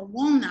size of a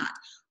walnut,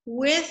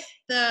 with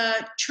the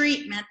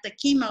treatment, the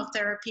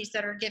chemotherapies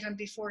that are given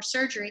before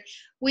surgery,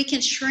 we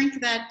can shrink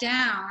that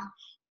down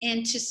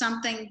into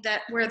something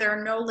where there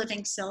are no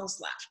living cells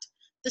left.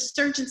 The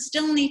surgeon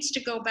still needs to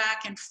go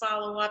back and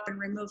follow up and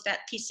remove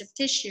that piece of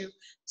tissue,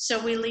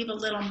 so we leave a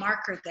little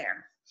marker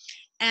there.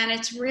 And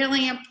it's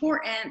really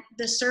important,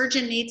 the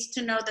surgeon needs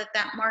to know that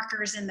that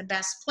marker is in the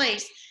best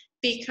place,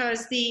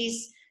 because the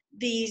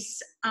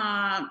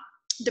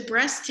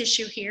breast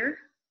tissue here,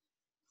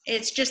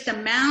 it's just a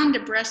mound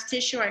of breast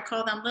tissue. I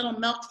call them little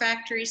milk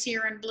factories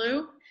here in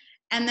blue.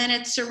 And then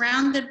it's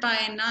surrounded by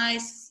a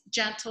nice,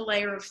 gentle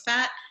layer of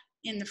fat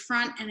in the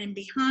front and in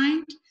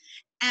behind.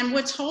 And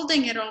what's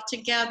holding it all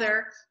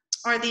together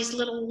are these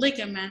little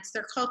ligaments.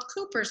 They're called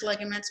Cooper's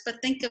ligaments, but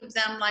think of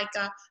them like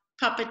a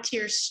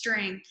puppeteer's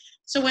string.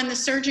 So when the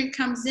surgeon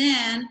comes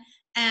in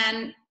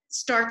and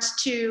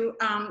starts to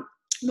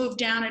move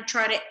down and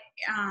try to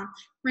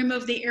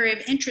remove the area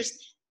of interest,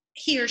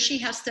 he or she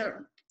has to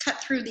cut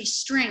through these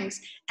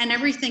strings, and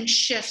everything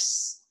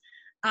shifts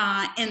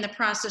in the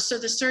process. So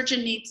the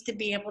surgeon needs to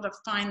be able to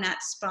find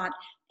that spot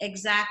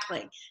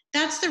exactly.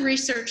 That's the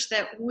research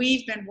that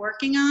we've been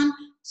working on.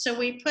 So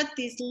we put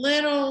these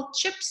little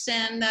chips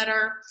in that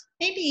are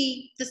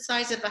maybe the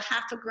size of a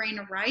half a grain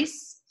of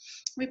rice.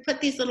 We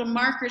put these little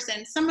markers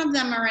in. Some of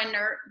them are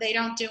inert. They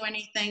don't do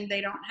anything. They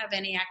don't have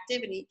any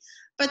activity.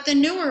 But the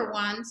newer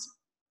ones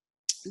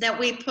that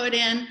we put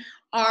in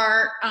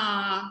are,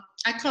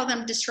 I call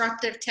them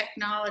disruptive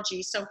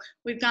technology. So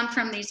we've gone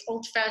from these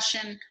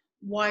old-fashioned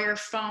wire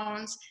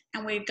phones,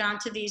 and we've gone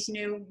to these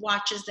new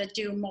watches that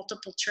do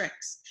multiple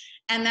tricks.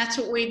 And that's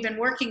what we've been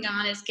working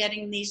on, is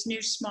getting these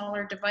new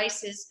smaller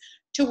devices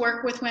to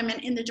work with women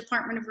in the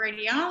Department of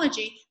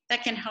Radiology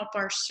that can help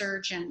our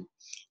surgeon.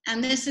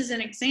 And this is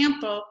an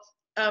example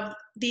of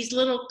these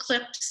little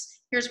clips.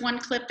 Here's one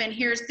clip, and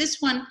here's this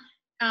one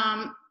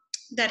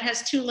that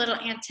has two little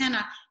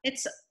antennae.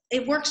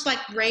 It works like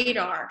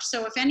radar.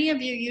 So if any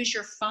of you use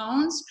your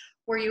phones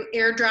where you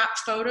airdrop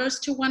photos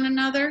to one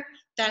another,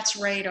 that's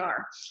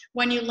radar.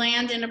 When you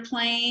land in a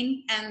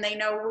plane and they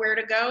know where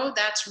to go,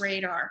 that's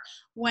radar.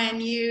 When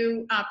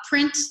you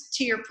print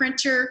to your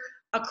printer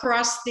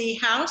across the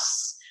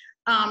house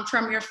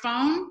from your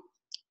phone,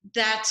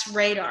 that's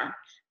radar.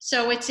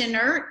 So it's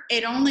inert.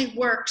 It only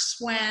works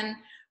when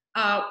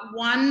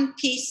one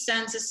piece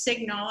sends a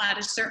signal at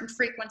a certain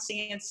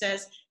frequency and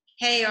says,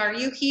 hey, are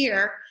you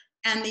here?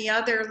 And the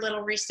other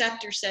little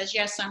receptor says,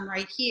 yes, I'm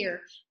right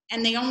here.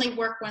 And they only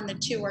work when the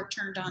two are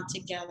turned on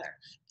together.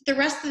 The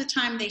rest of the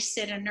time they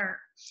sit inert.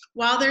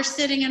 While they're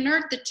sitting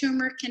inert, the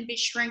tumor can be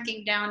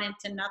shrinking down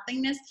into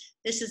nothingness.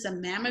 This is a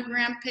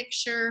mammogram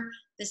picture.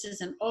 This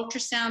is an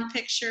ultrasound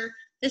picture.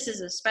 This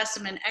is a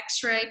specimen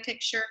X-ray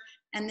picture.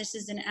 And this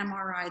is an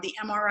MRI. The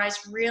MRI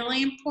is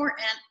really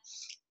important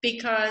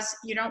because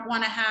you don't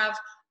want to have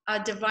a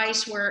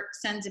device where it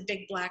sends a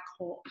big black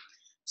hole.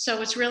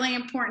 So it's really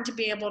important to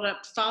be able to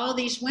follow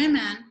these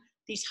women,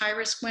 these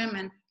high-risk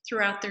women,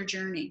 throughout their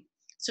journey.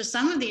 So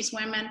some of these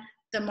women,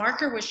 the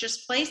marker was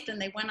just placed and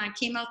they went on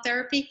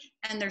chemotherapy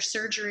and their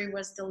surgery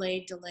was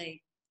delayed.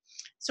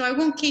 So I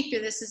won't keep you.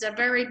 This is a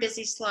very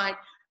busy slide,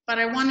 but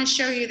I want to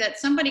show you that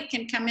somebody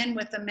can come in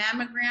with a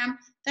mammogram.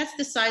 That's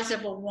the size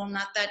of a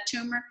walnut, that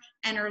tumor,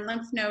 and her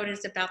lymph node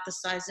is about the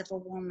size of a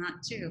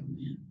walnut too.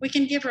 We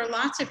can give her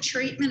lots of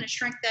treatment and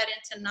shrink that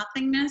into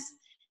nothingness.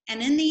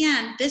 And in the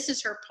end, this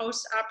is her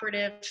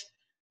post-operative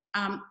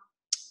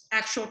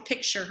actual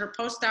picture. Her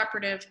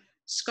post-operative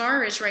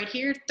scar is right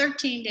here,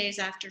 13 days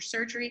after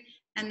surgery,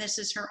 and this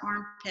is her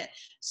armpit.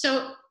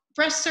 So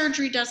breast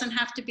surgery doesn't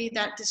have to be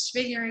that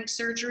disfiguring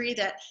surgery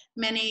that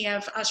many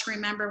of us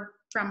remember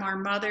from our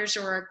mothers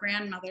or our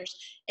grandmothers.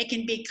 It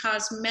can be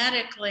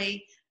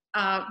cosmetically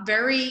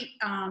very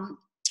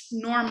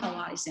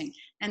normalizing.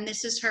 And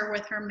this is her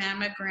with her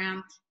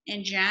mammogram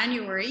in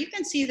January. You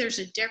can see there's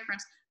a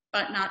difference,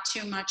 but not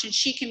too much. And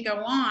she can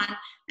go on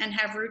and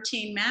have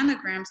routine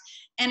mammograms.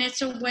 And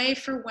it's a way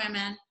for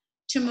women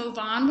to move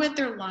on with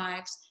their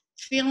lives,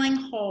 feeling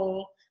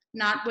whole,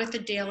 not with a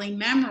daily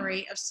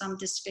memory of some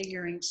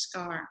disfiguring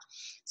scar.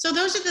 So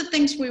those are the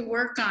things we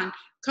work on.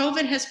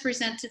 COVID has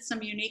presented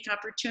some unique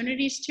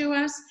opportunities to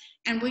us,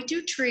 and we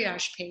do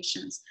triage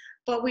patients,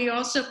 but we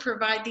also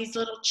provide these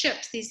little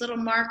chips, these little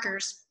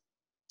markers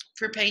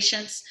for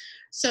patients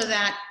so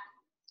that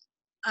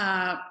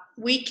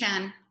we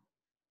can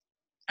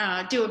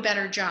do a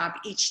better job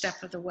each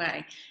step of the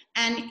way.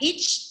 And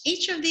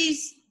each of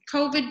these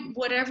COVID,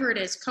 whatever it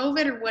is,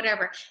 COVID or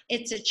whatever,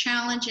 it's a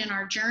challenge in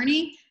our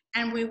journey,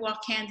 and we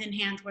walk hand in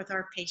hand with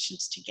our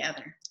patients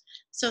together.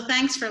 So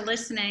thanks for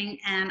listening,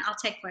 and I'll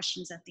take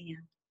questions at the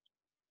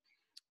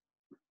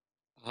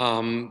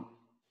end.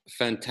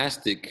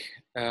 Fantastic.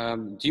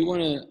 Do you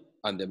want to,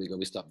 there we go,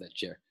 we stopped that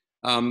share.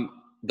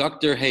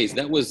 Dr. Hayes,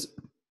 that was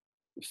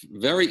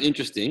very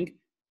interesting.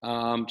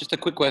 Just a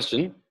quick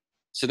question.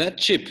 So that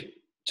chip,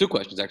 two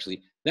questions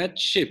actually. That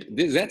chip,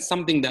 is that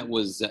something that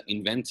was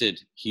invented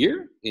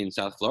here in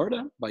South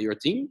Florida by your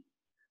team?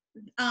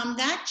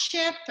 That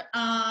chip,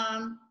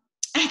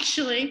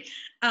 actually,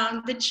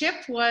 the chip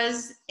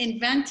was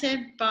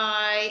invented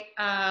by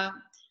a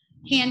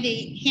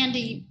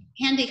handy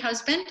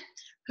husband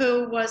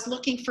who was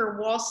looking for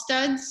wall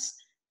studs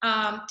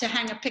to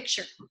hang a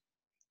picture.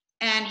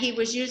 And he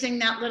was using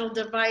that little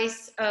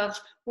device of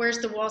where's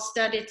the wall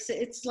stud?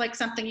 It's like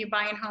something you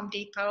buy in Home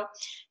Depot.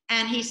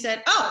 And he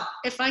said, oh,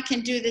 if I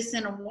can do this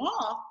in a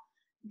wall,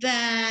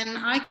 then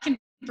I can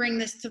bring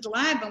this to the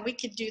lab and we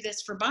could do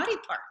this for body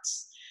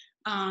parts.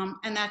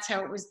 And that's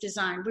how it was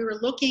designed.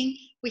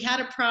 We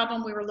had a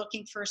problem, we were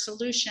looking for a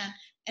solution,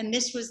 and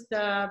this was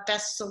the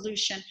best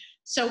solution.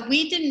 So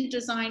we didn't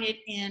design it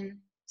in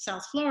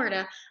South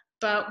Florida,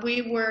 but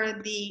we were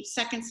the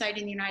second site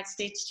in the United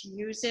States to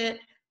use it.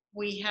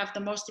 We have the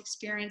most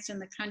experience in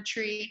the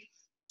country,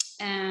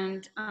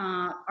 and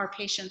our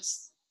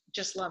patients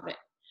just love it.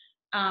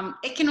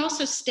 It can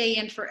also stay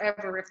in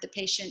forever if the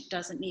patient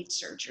doesn't need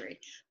surgery.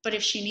 But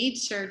if she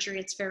needs surgery,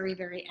 it's very,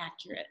 very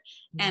accurate,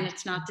 and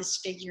it's not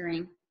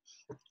disfiguring.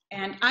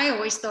 And I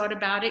always thought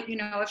about it, you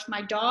know, if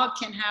my dog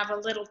can have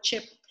a little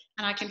chip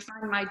and I can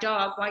find my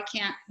dog, why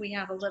can't we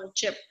have a little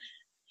chip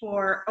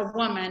for a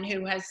woman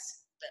who has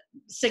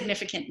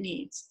significant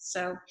needs?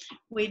 So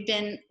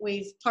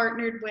we've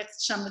partnered with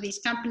some of these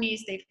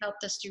companies. They've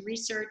helped us do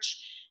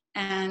research,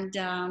 and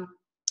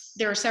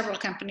there are several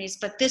companies,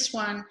 but this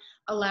one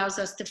allows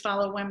us to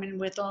follow women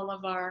with all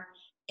of our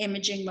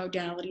imaging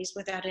modalities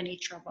without any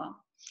trouble.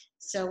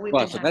 So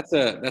that's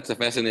a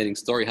fascinating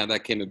story how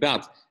that came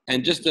about.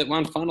 And just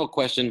one final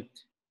question,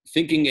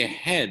 thinking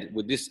ahead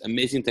with this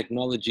amazing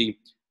technology,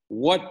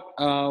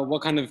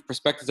 what kind of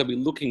perspectives are we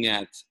looking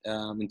at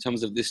in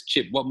terms of this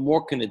chip? What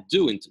more can it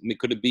do?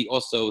 Could it be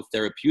also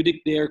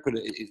therapeutic there? Could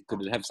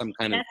it have some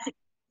kind of...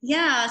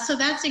 Yeah, so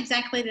that's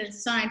exactly the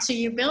design. So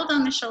you build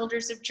on the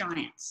shoulders of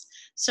giants.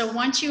 So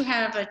once you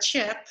have a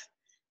chip,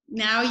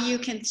 now you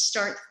can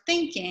start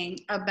thinking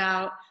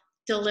about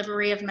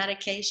delivery of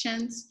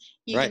medications.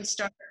 You can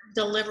start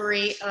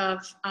delivery of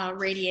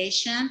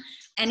radiation.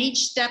 And each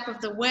step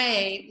of the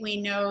way, we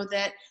know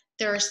that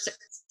there are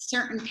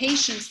certain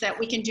patients that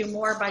we can do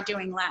more by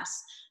doing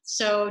less.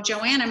 So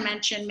Joanna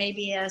mentioned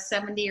maybe a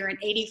 70 or an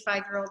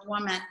 85-year-old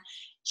woman.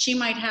 She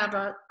might have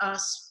a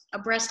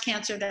breast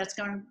cancer that's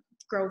going to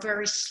grow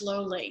very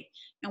slowly.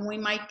 And we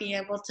might be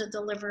able to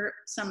deliver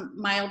some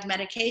mild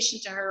medication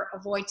to her,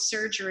 avoid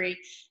surgery,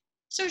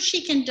 so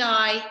she can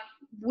die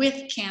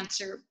with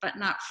cancer, but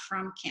not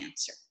from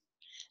cancer.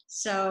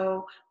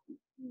 So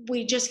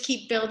we just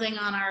keep building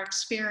on our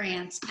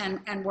experience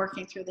and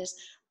working through this.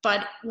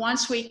 But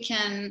once we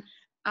can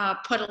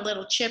put a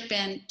little chip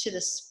in to the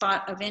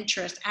spot of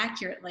interest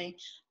accurately,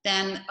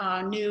 then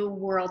a new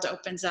world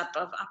opens up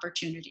of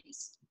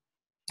opportunities.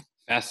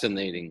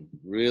 Fascinating.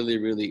 Really,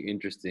 really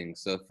interesting.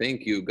 So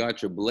thank you. God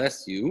should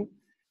bless you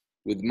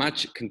with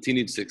much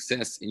continued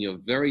success in your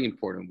very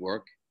important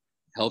work,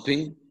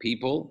 helping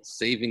people,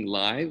 saving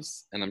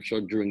lives. And I'm sure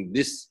during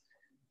this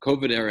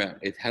COVID era,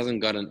 it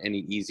hasn't gotten any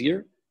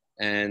easier.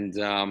 And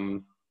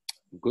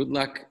good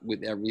luck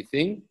with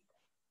everything.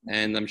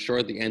 And I'm sure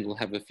at the end we'll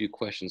have a few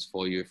questions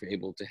for you if you're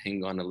able to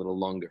hang on a little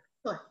longer.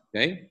 Sure.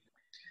 Okay?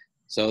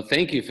 So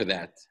thank you for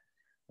that.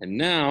 And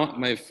now,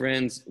 my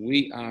friends,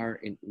 we are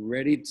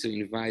ready to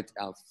invite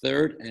our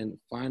third and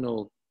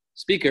final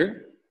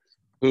speaker,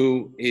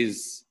 who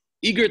is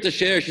eager to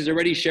share. She's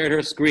already shared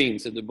her screen.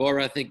 So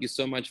Deborah, thank you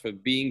so much for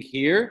being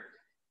here.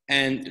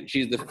 And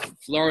she's the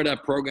Florida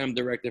Program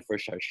Director for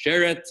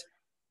Sharsheret.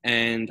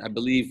 And I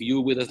believe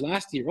you were with us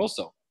last year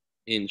also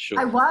in Shul.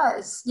 I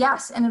was,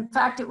 yes. And in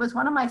fact, it was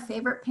one of my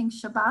favorite Pink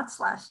Shabbats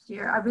last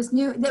year. I was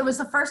new. It was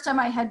the first time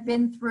I had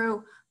been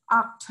through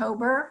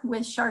October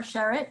with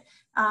Sharsheret,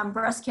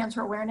 Breast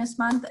Cancer Awareness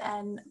Month,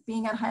 and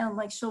being at Highland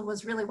Lake Shul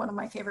was really one of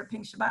my favorite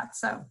Pink Shabbats.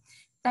 So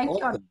thank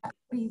you. I'll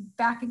be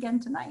back again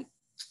tonight.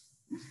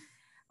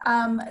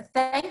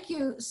 Thank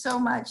you so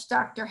much,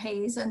 Dr.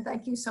 Hayes, and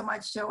thank you so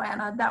much,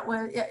 Joanna. That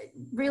was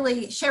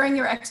really sharing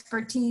your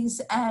expertise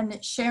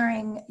and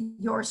sharing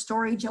your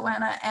story,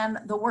 Joanna, and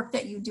the work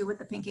that you do with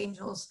the Pink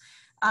Angels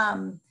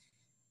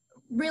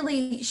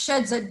really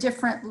sheds a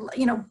different,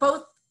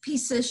 both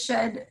pieces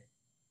shed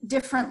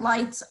different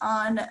lights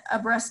on a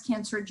breast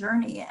cancer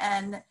journey,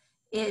 and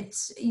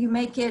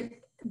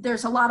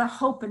there's a lot of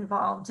hope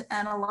involved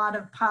and a lot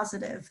of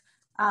positive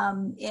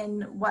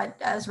in what,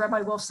 as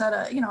Rabbi Wolf said,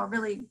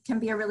 really can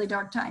be a really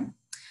dark time.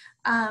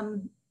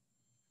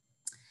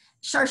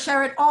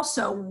 Sharsheret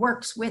also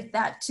works with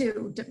that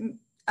too.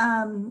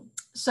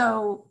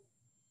 So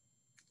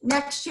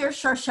next year,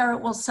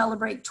 Sharsheret will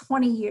celebrate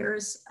 20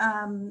 years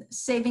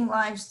saving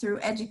lives through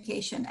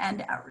education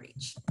and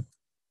outreach.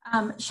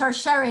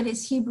 Sharsheret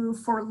is Hebrew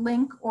for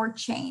link or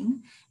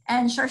chain,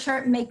 and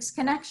Sharsheret makes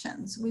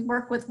connections. We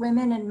work with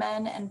women and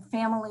men and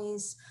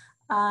families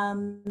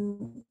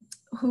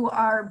who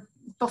are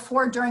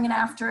before, during, and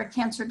after a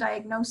cancer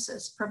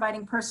diagnosis,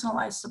 providing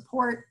personalized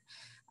support.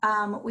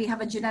 We have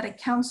a genetic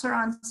counselor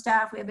on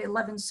staff, we have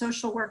 11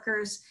 social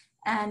workers,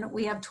 and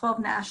we have 12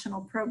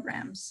 national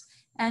programs.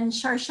 And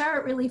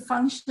Sharsheret really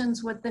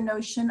functions with the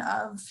notion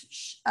of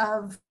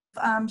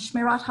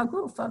Shmirat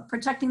Haguf, of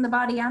protecting the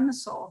body and the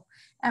soul,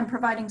 and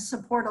providing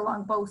support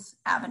along both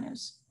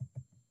avenues.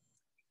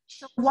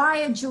 So why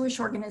a Jewish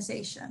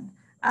organization?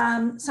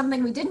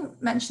 Something we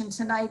didn't mention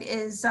tonight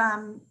is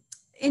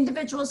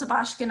individuals of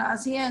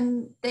Ashkenazi,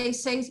 and they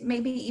say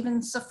maybe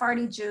even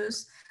Sephardi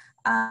Jews,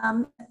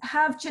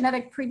 have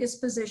genetic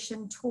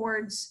predisposition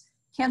towards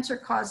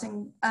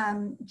cancer-causing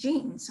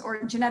genes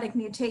or genetic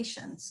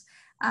mutations.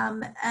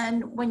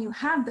 And when you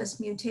have this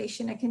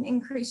mutation, it can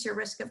increase your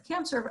risk of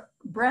cancer,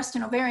 breast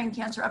and ovarian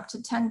cancer, up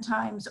to 10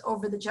 times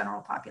over the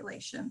general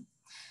population.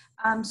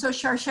 So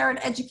Sharsheret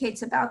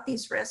educates about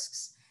these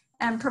risks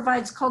and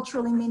provides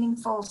culturally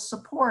meaningful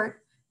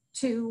support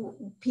to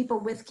people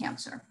with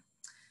cancer.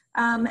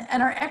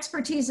 And our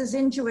expertise is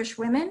in Jewish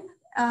women,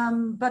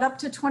 but up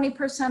to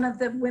 20% of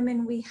the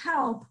women we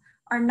help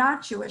are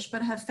not Jewish,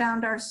 but have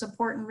found our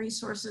support and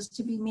resources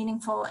to be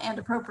meaningful and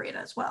appropriate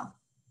as well.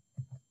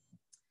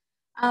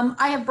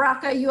 I have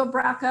BRCA, you have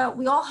BRCA,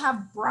 we all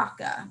have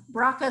BRCA.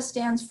 BRCA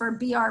stands for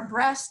BR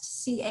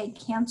breast, CA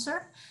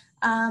cancer.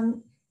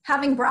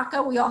 Having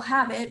BRCA, we all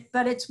have it,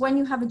 but it's when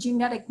you have a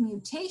genetic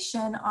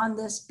mutation on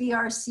this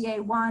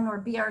BRCA1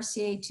 or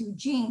BRCA2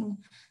 gene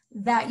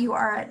that you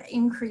are at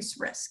increased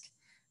risk.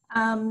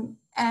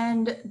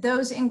 And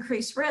those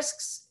increased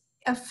risks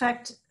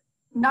affect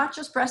not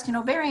just breast and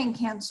ovarian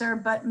cancer,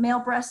 but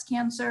male breast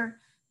cancer,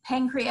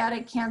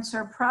 pancreatic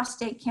cancer,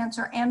 prostate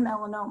cancer, and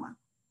melanoma.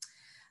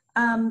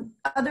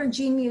 Other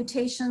gene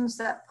mutations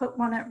that put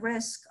one at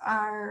risk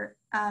are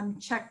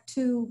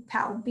CHEK2,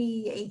 PALB,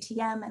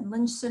 ATM, and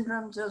Lynch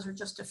syndromes. Those are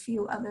just a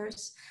few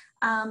others.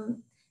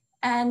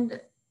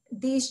 And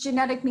these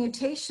genetic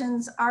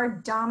mutations are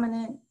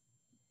dominant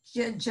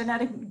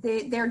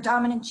they're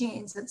dominant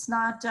genes. It's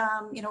not,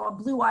 you know, a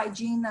blue-eye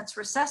gene that's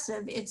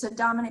recessive. It's a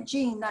dominant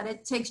gene that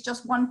it takes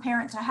just one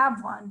parent to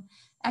have one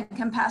and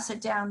can pass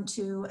it down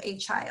to a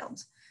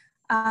child.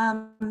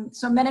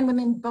 So men and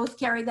women both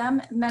carry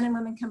them. Men and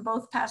women can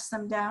both pass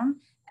them down,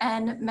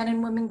 and men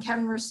and women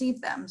can receive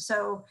them.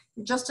 So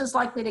you're just as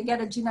likely to get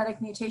a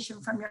genetic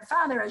mutation from your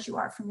father as you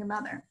are from your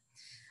mother.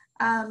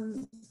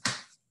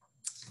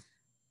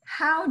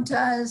 How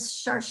does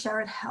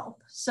Sharsheret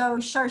help? So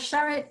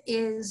Sharsheret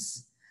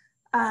is,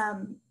 how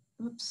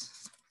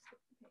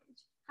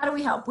do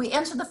we help? We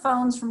answer the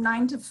phones from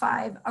 9 to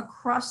 5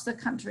 across the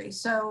country.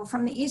 So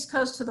from the East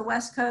Coast to the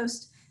West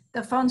Coast,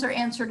 the phones are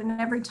answered in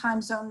every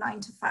time zone 9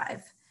 to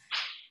 5.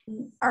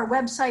 Our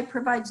website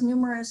provides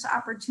numerous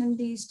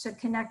opportunities to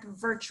connect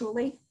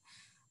virtually.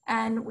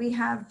 And we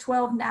have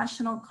 12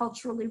 national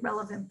culturally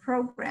relevant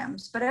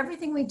programs, but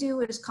everything we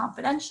do is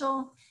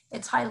confidential,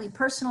 it's highly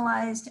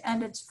personalized,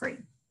 and it's free.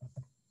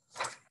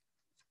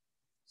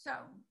 So,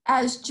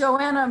 as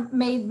Joanna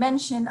made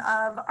mention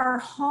of, our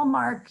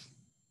hallmark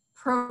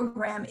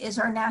program is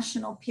our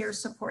National Peer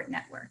Support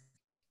Network.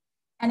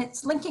 And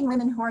it's linking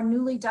women who are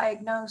newly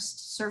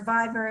diagnosed,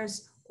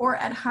 survivors, or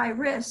at high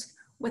risk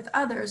with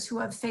others who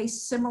have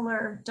faced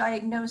similar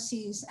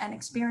diagnoses and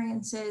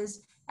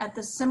experiences at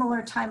the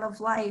similar time of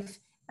life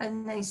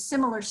and a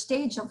similar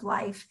stage of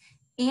life,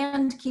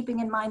 and keeping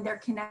in mind their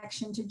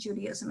connection to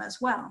Judaism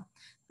as well.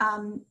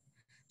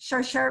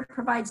 Sharsheret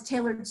provides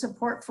tailored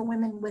support for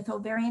women with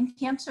ovarian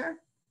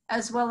cancer,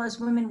 as well as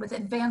women with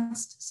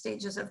advanced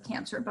stages of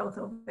cancer, both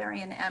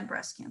ovarian and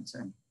breast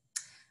cancer.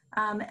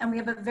 And we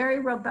have a very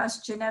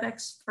robust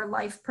Genetics for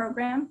Life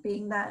program,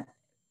 being that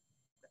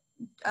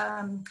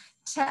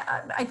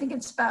I think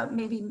it's about,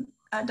 maybe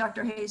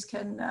Dr. Hayes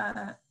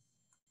can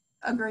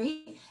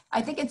agree, I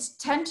think it's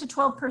 10 to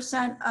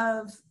 12%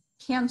 of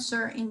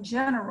cancer in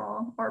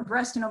general, or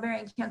breast and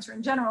ovarian cancer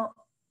in general,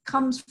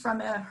 comes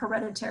from a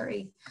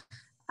hereditary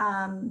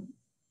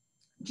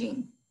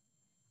gene.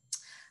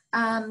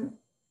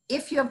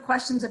 If you have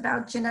questions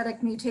about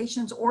genetic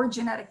mutations or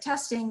genetic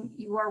testing,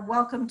 you are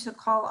welcome to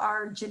call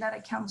our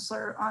genetic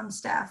counselor on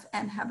staff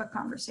and have a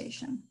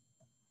conversation.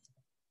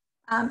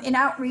 In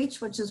outreach,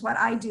 which is what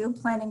I do,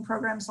 planning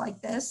programs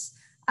like this,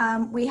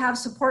 we have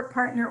support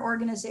partner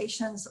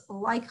organizations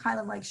like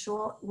Highland Lake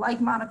Shul,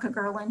 like Monica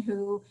Gerlin,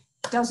 who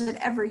does it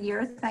every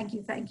year. Thank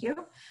you, thank you.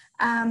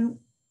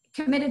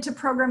 Committed to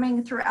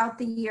programming throughout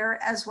the year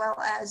as well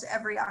as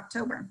every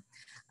October.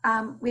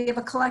 We have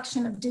a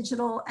collection of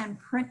digital and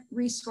print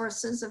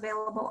resources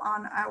available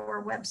on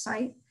our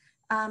website,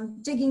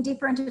 digging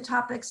deeper into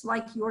topics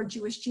like Your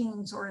Jewish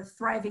Genes or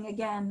Thriving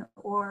Again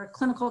or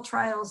clinical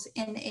trials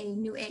in a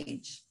new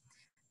age.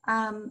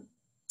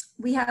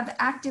 We have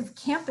active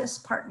campus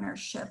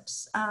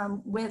partnerships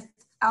with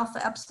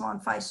Alpha Epsilon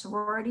Phi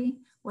sorority,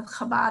 with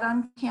Chabad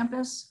on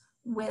campus,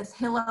 with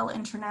Hillel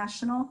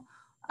International.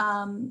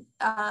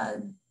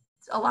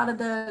 A lot of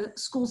the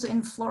schools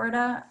in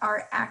Florida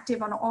are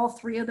active on all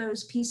three of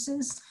those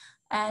pieces.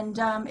 And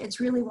it's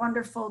really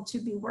wonderful to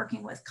be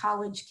working with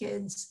college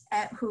kids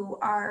who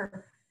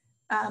are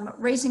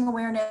raising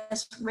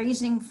awareness,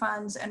 raising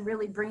funds, and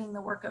really bringing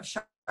the work of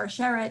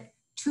Sharsheret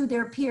to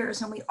their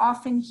peers. And we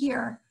often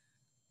hear,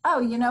 oh,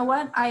 you know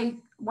what?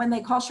 When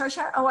they call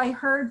Sharsheret, oh, I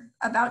heard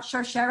about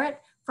Sharsheret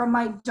from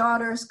my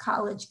daughter's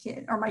college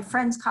kid, or my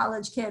friend's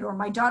college kid, or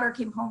my daughter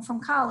came home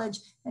from college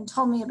and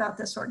told me about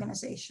this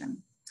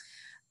organization.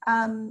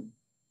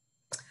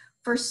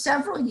 For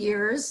several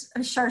years,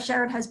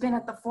 Sharsheret has been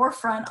at the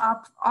forefront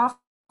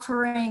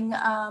offering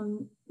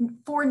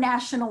 4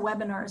 national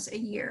webinars a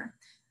year.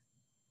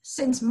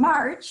 Since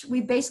March, we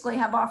basically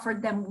have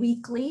offered them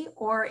weekly,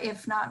 or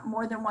if not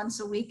more than once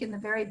a week in the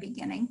very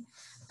beginning,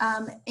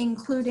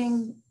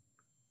 including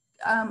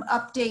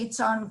updates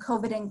on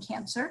COVID and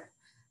cancer.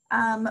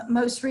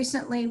 Most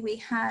recently, we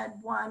had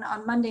one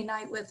on Monday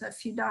night with a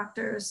few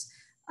doctors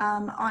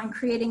on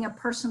creating a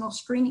personal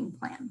screening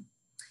plan.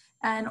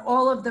 And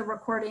all of the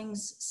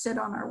recordings sit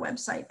on our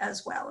website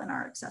as well and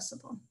are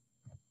accessible.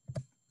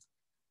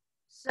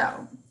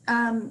 So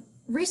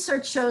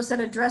research shows that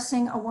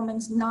addressing a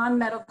woman's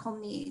non-medical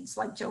needs,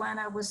 like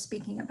Joanna was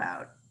speaking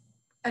about,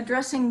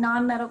 addressing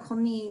non-medical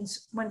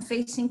needs when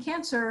facing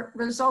cancer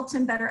results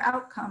in better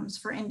outcomes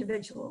for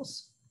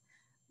individuals.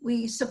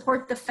 We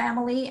support the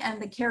family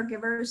and the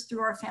caregivers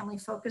through our Family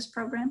Focus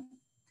program.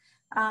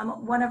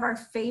 One of our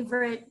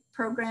favorite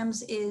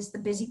programs is the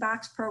Busy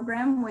Box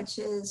program, which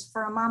is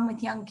for a mom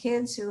with young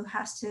kids who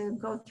has to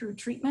go through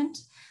treatment.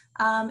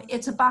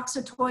 It's a box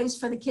of toys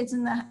for the kids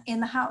in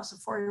the house, a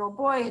 4-year-old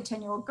boy, a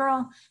 10-year-old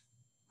girl,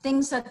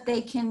 things that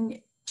they can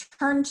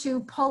turn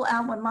to, pull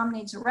out when mom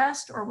needs a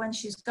rest or when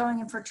she's going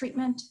in for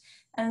treatment.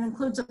 And it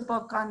includes a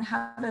book on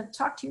how to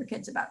talk to your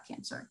kids about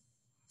cancer.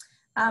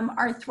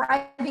 Our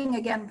Thriving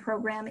Again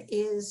program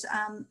is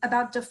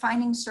about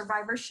defining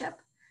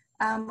survivorship,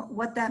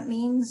 what that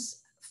means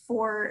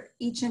for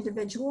each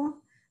individual.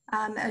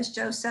 As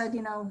Joe said,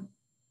 you know,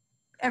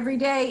 every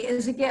day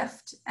is a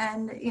gift,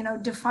 and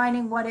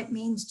defining what it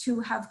means to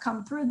have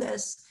come through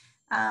this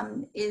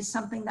is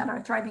something that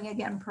our Thriving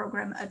Again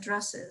program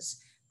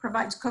addresses.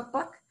 Provides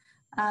cookbook,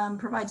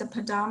 provides a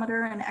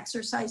pedometer and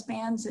exercise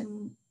bands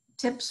and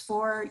tips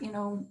for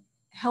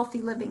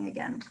healthy living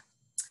again.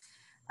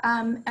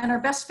 And our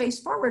Best Face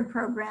Forward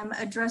program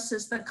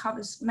addresses the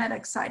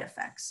cosmetic side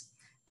effects.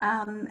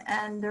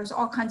 And there's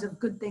all kinds of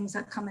good things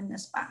that come in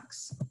this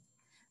box.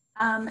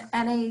 And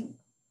an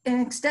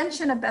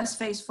extension of Best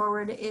Face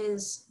Forward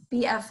is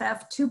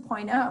BFF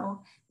 2.0.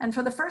 And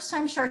for the first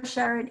time,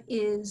 Sharsheret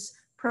is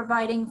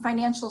providing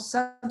financial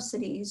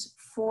subsidies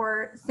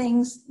for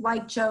things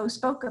like Joe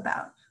spoke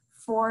about,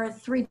 for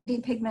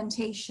 3D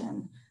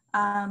pigmentation,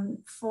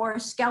 for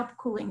scalp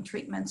cooling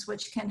treatments,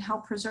 which can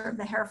help preserve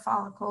the hair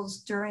follicles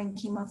during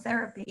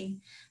chemotherapy,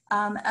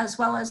 as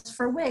well as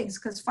for wigs,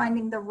 because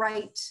finding the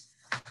right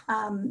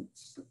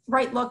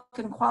look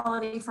and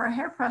quality for a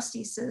hair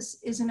prosthesis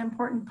is an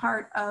important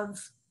part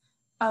of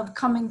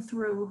coming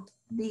through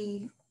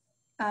the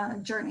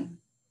journey.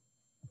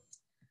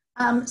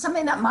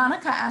 Something that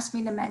Monica asked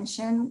me to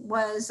mention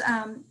was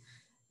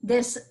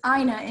this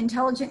INA,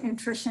 Intelligent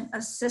Nutrition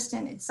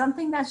Assistant. It's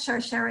something that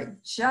Sharsheret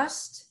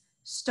just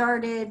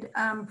started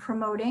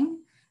promoting.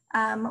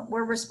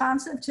 We're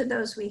responsive to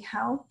those we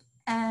help,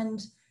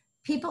 and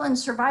people in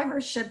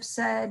survivorship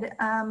said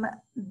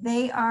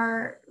they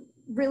are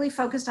really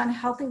focused on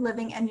healthy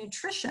living and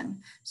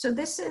nutrition. So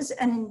this is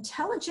an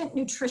intelligent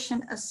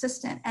nutrition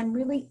assistant, and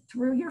really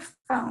through your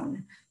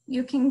phone,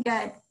 you can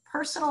get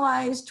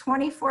personalized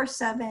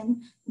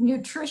 24/7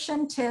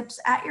 nutrition tips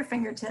at your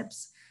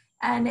fingertips.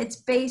 And it's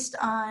based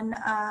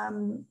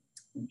on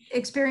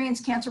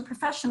experienced cancer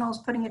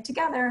professionals putting it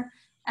together,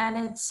 and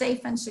it's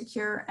safe and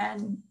secure,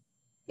 and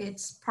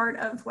it's part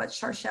of what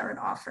Sharsheret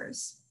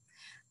offers.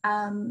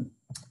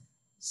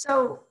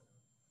 So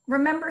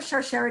remember,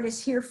 Sharsheret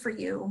is here for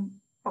you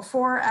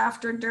before,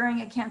 after,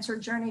 during a cancer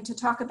journey, to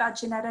talk about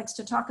genetics,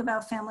 to talk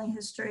about family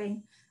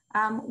history.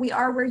 We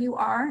are where you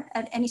are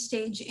at any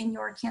stage in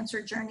your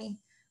cancer journey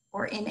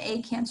or in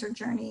a cancer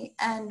journey,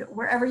 and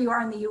wherever you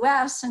are in the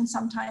US, and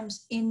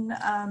sometimes in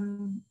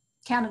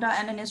Canada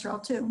and in Israel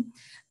too.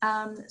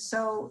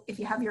 So if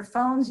you have your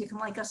phones, you can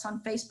like us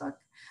on Facebook.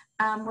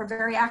 We're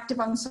very active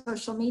on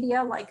social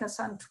media, like us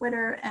on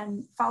Twitter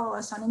and follow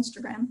us on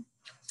Instagram.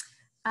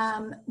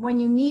 When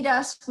you need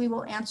us, we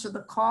will answer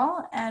the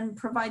call and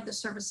provide the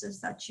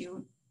services that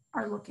you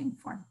are looking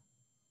for.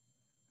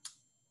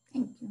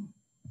 Thank you.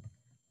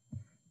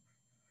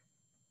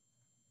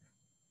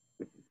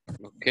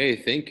 Okay,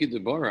 thank you,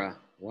 Deborah.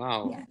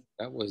 Wow, yeah.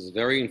 That was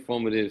very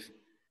informative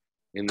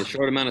in the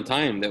short amount of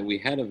time that we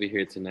had over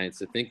here tonight.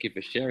 So thank you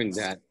for sharing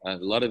that. A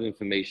lot of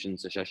information.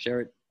 So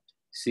Sharsheret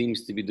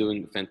seems to be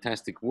doing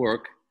fantastic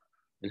work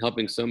and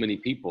helping so many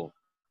people.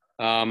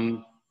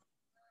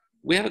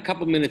 We have a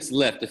couple minutes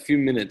left, a few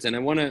minutes, and I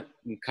want to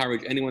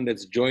encourage anyone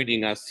that's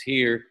joining us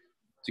here.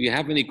 Do you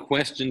have any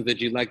questions that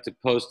you'd like to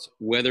post,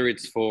 whether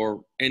it's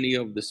for any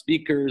of the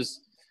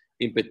speakers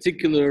in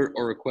particular,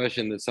 or a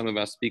question that some of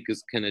our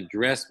speakers can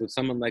address? Would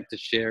someone like to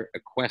share a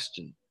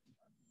question?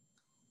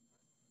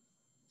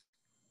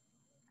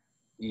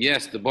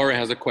 Yes, Deborah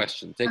has a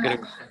question. Take it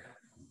away.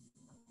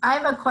 I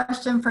have a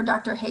question for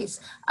Dr.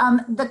 Hayes.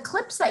 The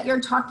clips that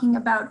you're talking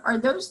about, are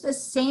those the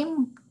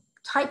same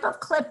type of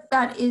clip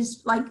that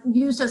is like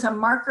used as a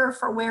marker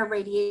for where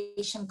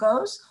radiation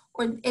goes,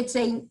 or it's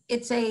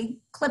a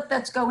clip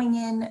that's going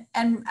in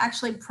and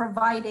actually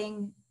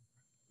providing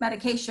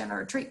medication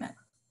or treatment?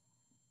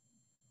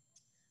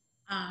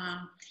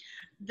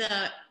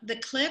 The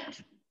clip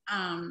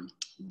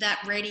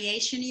that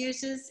radiation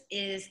uses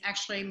is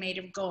actually made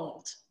of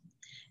gold.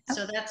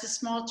 So that's a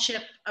small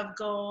chip of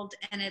gold,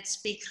 and it's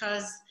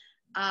because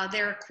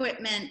their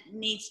equipment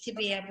needs to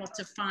be able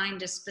to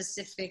find a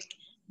specific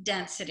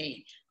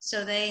density.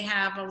 So they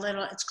have a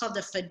little, it's called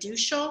the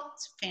fiducial,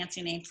 it's a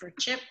fancy name for a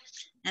chip,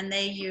 and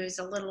they use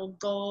a little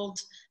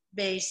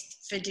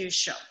gold-based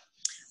fiducial.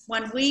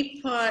 When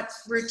we put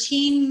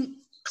routine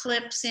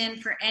clips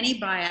in for any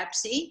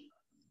biopsy,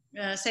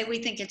 say we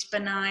think it's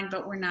benign,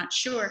 but we're not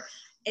sure,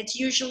 it's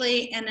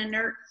usually an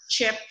inert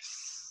chip.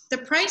 The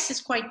price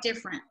is quite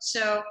different.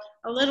 So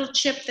a little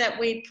chip that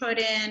we put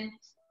in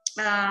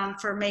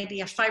for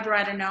maybe a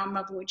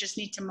fibroadenoma, but we just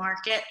need to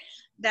mark it,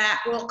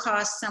 that will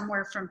cost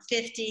somewhere from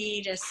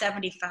 $50 to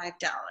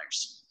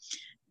 $75.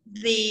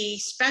 The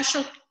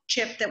special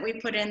chip that we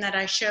put in that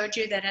I showed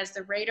you that has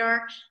the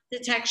radar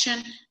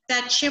detection,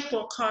 that chip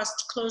will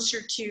cost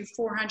closer to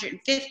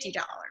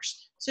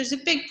 $450. So there's a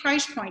big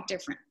price point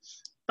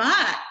difference.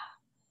 But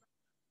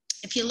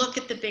if you look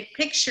at the big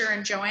picture,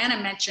 and Joanna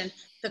mentioned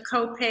the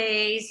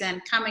co-pays and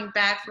coming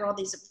back for all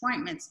these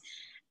appointments,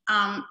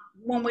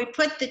 when we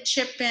put the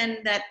chip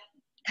in that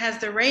has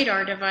the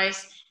radar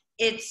device,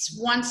 it's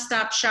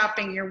one-stop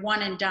shopping, you're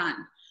one and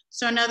done.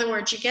 So in other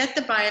words, you get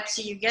the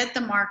biopsy, you get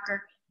the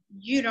marker,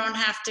 you don't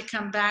have to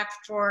come back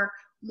for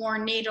more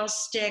needle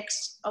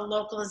sticks, a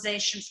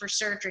localization for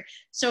surgery.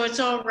 So it's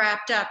all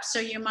wrapped up. So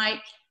you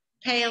might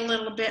pay a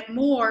little bit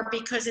more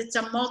because it's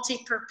a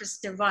multi-purpose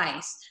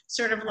device,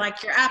 sort of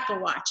like your Apple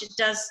Watch. It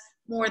does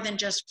more than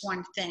just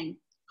one thing.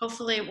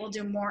 Hopefully it will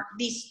do more.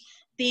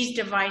 These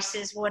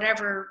devices,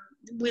 whatever,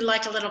 we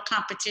like a little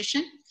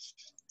competition.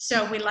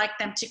 So we like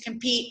them to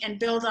compete and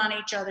build on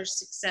each other's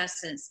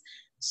successes.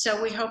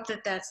 So we hope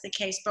that that's the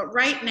case. But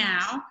right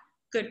now,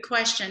 good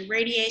question.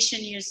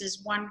 Radiation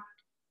uses one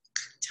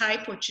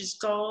type, which is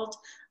gold.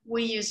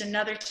 We use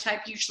another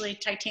type, usually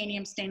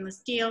titanium stainless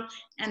steel,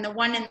 and the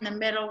one in the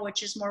middle,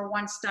 which is more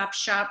one-stop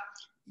shop,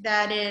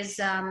 that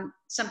is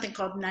something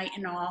called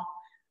nitinol,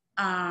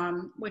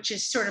 which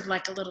is sort of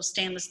like a little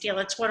stainless steel.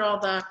 It's what all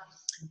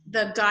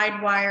the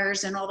guide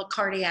wires and all the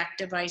cardiac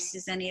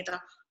devices, any of the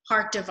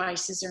heart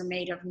devices are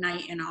made of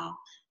nitinol.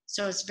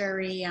 So it's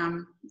very,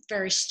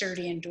 very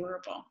sturdy and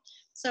durable.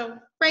 So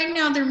right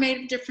now they're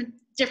made of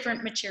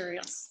different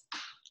materials.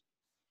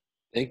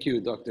 Thank you,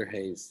 Dr.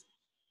 Hayes.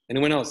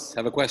 Anyone else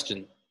have a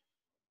question?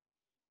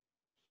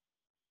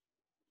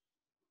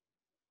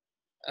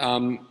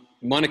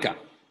 Monica,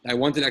 I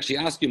wanted to actually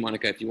ask you,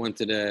 Monica, if you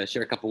wanted to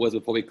share a couple words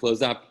before we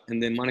close up.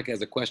 And then Monica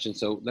has a question,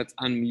 so let's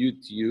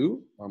unmute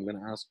you. I'm going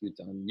to ask you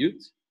to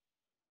unmute.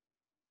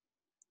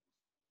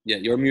 Yeah,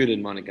 you're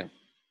muted, Monica.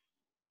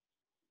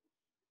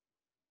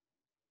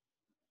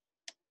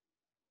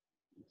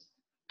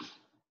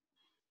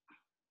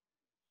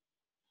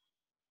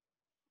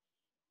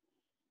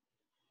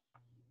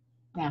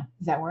 Yeah,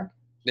 does that work?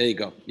 There you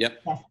go.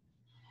 Yep. Yes.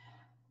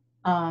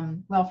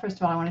 Well, first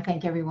of all, I want to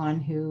thank everyone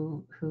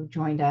who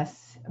joined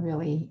us.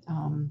 Really,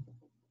 I'm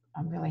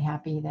really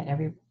happy that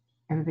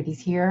everybody's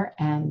here,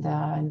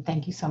 and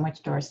thank you so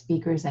much to our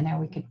speakers. I know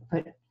we could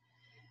put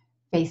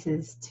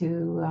faces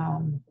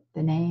to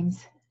the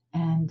names,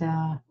 and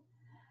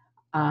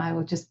I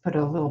will just put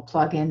a little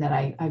plug in that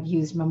I've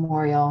used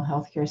Memorial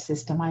Healthcare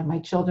System. My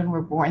children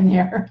were born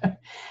there,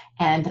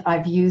 and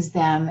I've used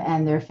them,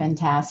 and they're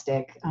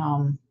fantastic.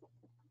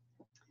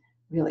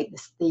 Really,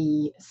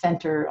 the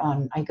center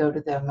I go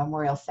to the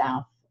Memorial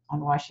South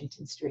on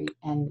Washington Street,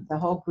 and the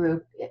whole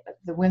group,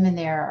 the women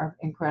there are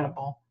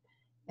incredible,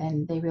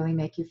 and they really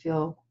make you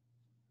feel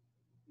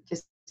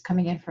just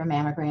coming in for a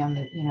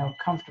mammogram, you know,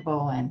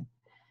 comfortable and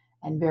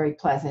very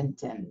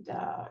pleasant, and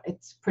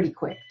it's pretty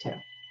quick too.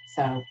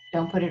 So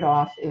don't put it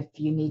off if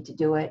you need to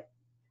do it.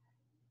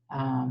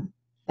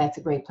 That's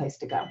a great place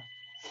to go.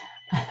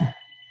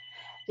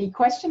 The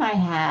question I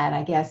had,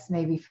 I guess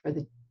maybe for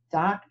the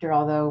doctor,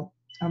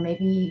 or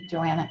maybe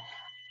Joanna,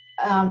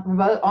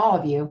 all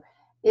of you,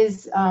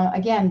 is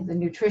again, the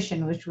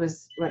nutrition, which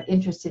was what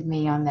interested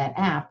me on that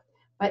app.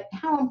 But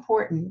how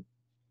important,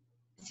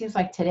 it seems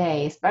like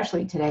today,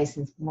 especially today,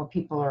 since more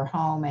people are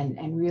home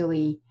and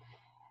really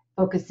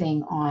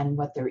focusing on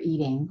what they're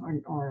eating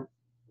or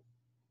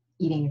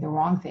eating the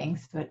wrong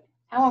things, but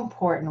how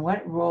important,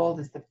 what role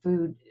does the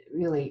food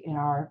really in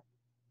our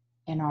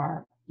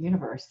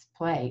universe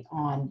play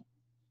on,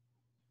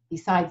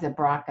 besides the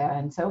BRCA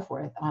and so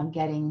forth, on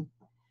getting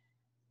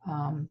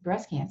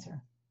breast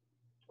cancer,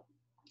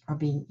 or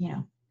being, you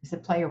know, does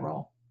it play a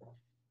role?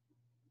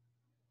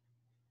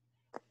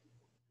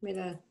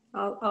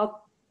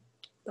 I'll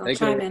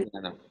chime in.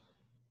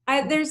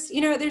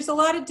 There's a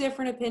lot of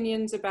different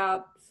opinions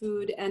about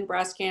food and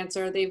breast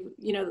cancer. They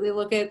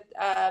look at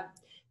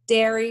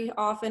dairy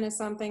often as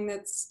something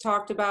that's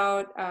talked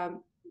about,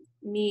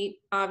 meat,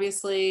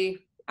 obviously,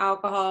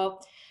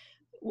 alcohol.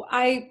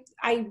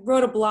 I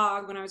wrote a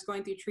blog when I was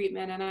going through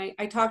treatment, and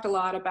I talked a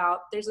lot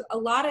about, there's a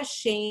lot of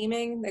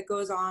shaming that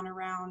goes on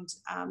around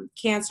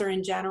cancer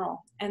in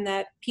general, and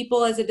that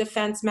people, as a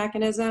defense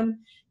mechanism,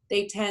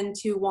 they tend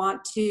to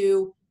want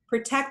to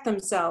protect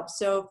themselves.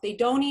 So if they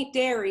don't eat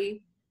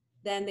dairy,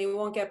 then they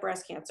won't get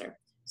breast cancer.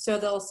 So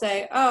they'll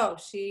say, oh,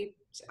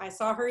 I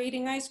saw her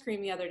eating ice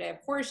cream the other day,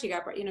 of course she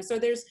got, so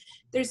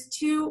there's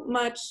too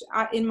much,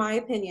 in my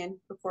opinion,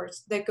 of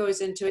course, that goes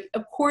into it.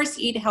 Of course,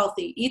 eat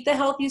healthy, eat the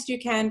healthiest you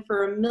can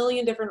for a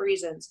million different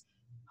reasons.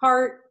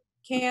 Heart,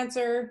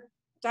 cancer,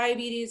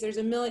 diabetes, there's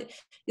a million.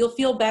 You'll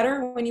feel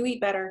better when you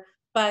eat better,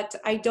 but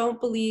I don't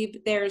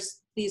believe there's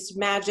these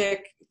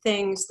magic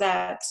things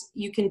that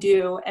you can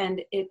do.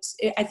 And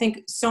I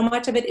think so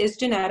much of it is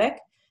genetic,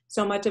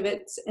 so much of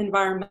it's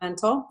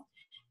environmental.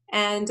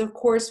 And of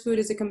course, food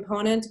is a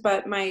component,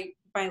 but my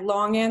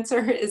long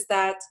answer is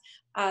that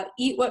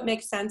eat what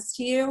makes sense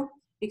to you,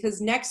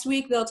 because next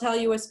week they'll tell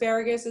you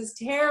asparagus is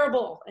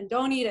terrible and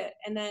don't eat it.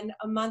 And then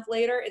a month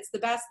later, it's the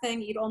best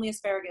thing, eat only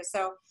asparagus.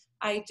 So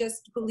I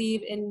just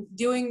believe in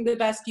doing the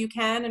best you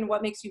can and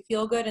what makes you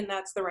feel good, and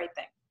that's the right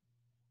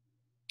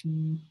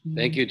thing.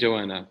 Thank you,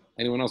 Joanna.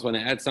 Anyone else want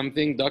to add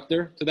something,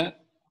 doctor, to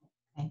that?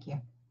 Thank you.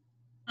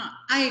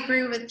 I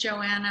agree with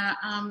Joanna.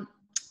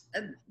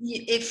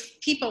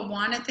 If people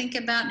want to think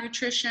about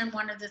nutrition,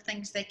 one of the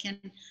things they can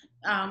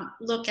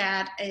look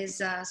at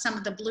is some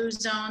of the blue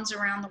zones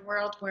around the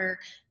world where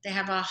they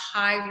have a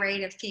high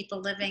rate of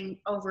people living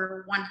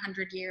over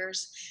 100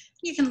 years.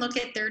 You can look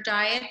at their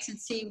diets and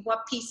see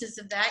what pieces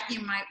of that you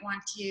might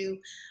want to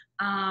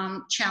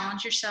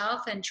challenge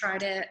yourself and try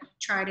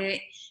to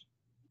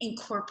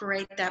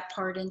incorporate that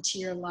part into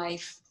your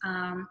life.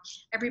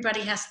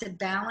 Everybody has to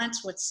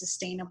balance what's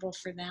sustainable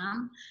for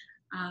them.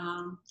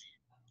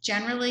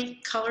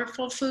 Generally,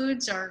 colorful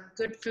foods are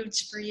good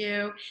foods for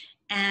you.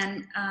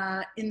 And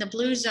in the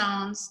blue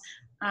zones,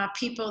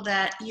 people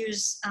that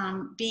use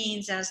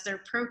beans as their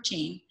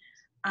protein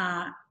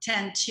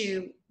tend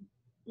to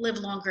live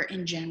longer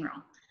in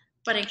general.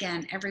 But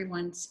again,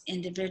 everyone's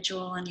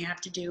individual and you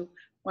have to do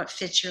what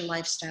fits your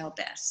lifestyle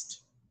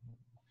best.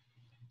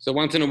 So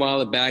once in a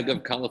while, a bag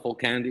of colorful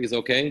candy is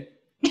okay?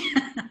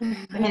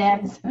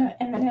 M&Ms.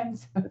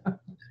 M&Ms.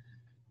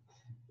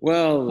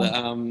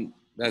 Well,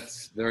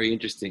 that's very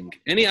interesting.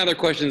 Any other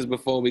questions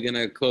before we're going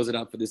to close it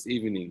up for this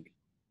evening?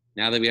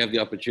 Now that we have the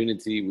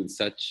opportunity with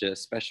such a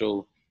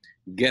special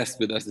guest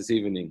with us this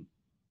evening.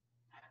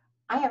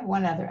 I have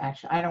one other,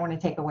 actually. I don't want to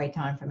take away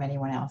time from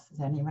anyone else. Does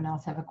anyone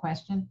else have a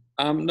question?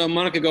 No,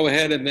 Monica, go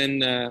ahead, and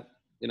then,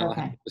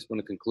 Okay. I just want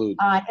to conclude.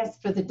 I guess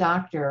for the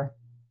doctor,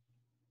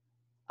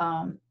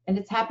 and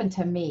it's happened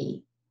to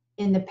me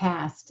in the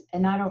past,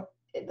 and I don't,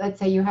 let's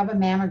say you have a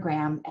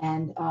mammogram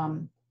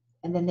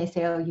and then they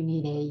say, oh, you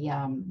need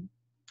an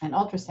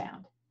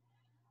ultrasound.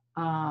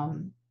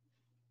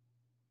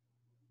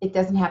 It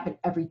doesn't happen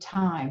every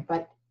time,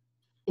 but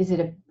is it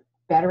a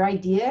better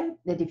idea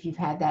that if you've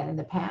had that in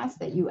the past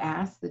that you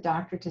ask the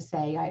doctor to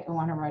say, I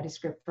want to write a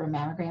script for a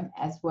mammogram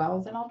as well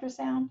as an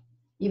ultrasound,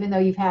 even though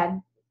you've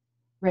had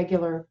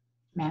regular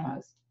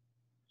mammos?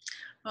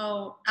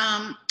 Oh,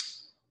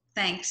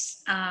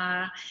 thanks.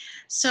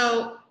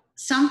 So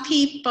some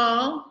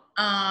people,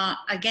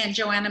 again,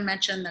 Joanna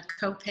mentioned the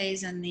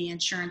copays and the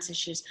insurance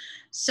issues.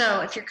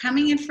 So if you're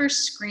coming in for a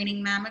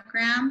screening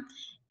mammogram,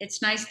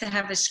 it's nice to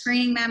have a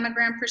screening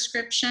mammogram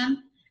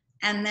prescription.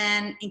 And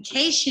then in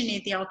case you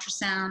need the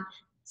ultrasound,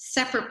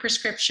 separate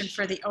prescription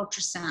for the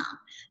ultrasound.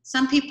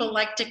 Some people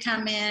like to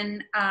come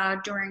in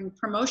during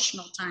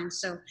promotional time.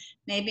 So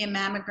maybe a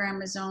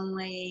mammogram is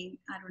only,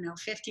 I don't know,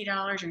 $50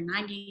 or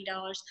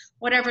 $90,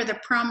 whatever the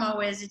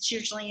promo is. It's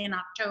usually in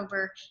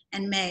October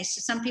and May.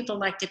 So some people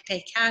like to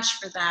pay cash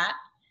for that,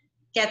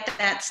 get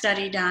that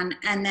study done,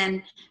 and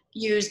then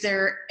use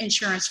their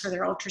insurance for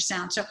their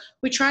ultrasound. So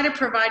we try to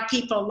provide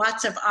people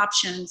lots of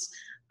options.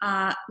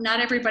 Not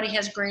everybody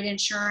has great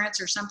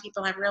insurance, or some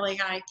people have really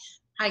high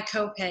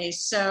copays.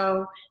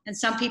 So, and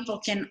some people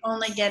can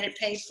only get it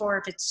paid for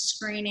if it's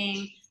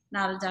screening,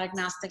 not a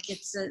diagnostic.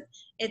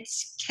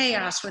 It's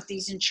chaos with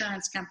these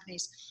insurance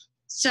companies.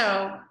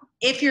 So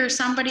if you're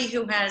somebody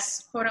who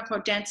has quote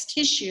unquote dense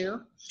tissue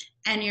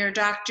and your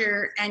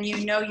doctor, and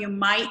you know you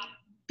might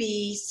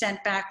be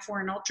sent back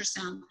for an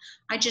ultrasound,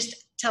 I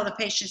just tell the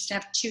patients to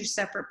have 2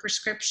 separate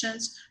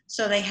prescriptions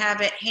so they have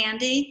it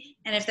handy.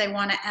 And if they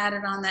want to add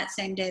it on that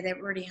same day, they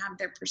already have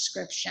their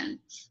prescription.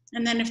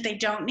 And then if they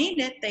don't need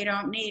it, they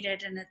don't need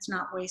it, and it's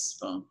not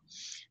wasteful.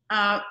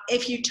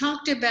 If you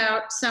talked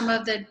about some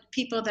of the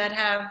people that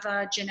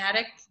have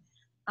genetic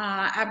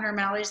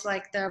abnormalities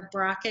like the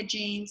BRCA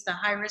genes, the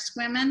high-risk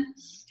women,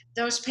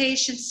 those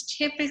patients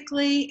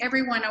typically,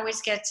 everyone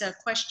always gets a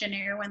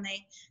questionnaire when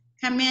they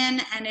come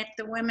in, and if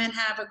the women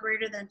have a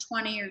greater than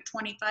 20 or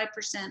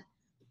 25%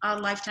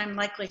 lifetime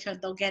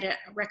likelihood, they'll get it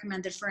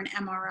recommended for an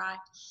MRI.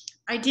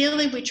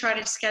 Ideally, we try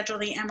to schedule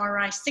the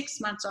MRI 6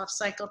 months off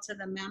cycle to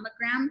the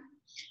mammogram.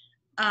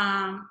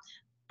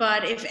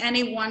 But if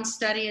any one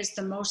study is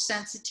the most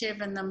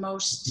sensitive and the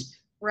most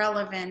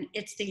relevant,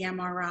 it's the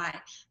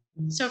MRI.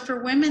 So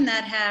for women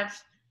that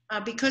have,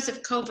 because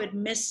of COVID,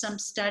 missed some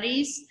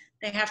studies,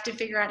 they have to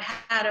figure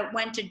out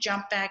when to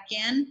jump back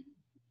in.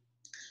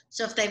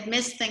 So if they've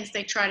missed things,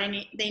 they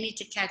need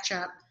to catch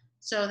up.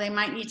 So they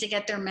might need to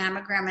get their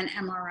mammogram and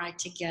MRI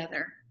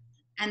together.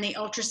 And the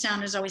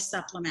ultrasound is always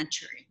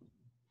supplementary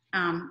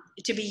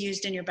to be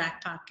used in your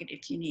back pocket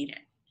if you need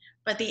it.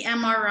 But the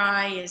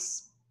MRI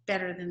is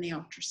better than the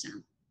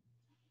ultrasound.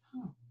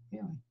 Oh,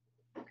 really?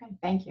 Okay,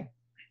 thank you.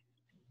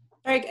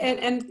 All right,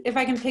 and if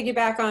I can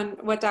piggyback on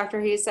what Dr.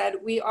 Hayes said,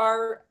 we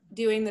are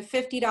doing the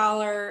 $50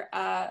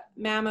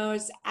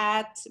 mammos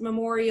at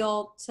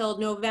Memorial till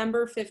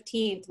November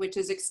 15th, which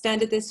is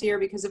extended this year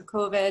because of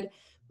COVID.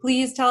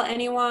 Please tell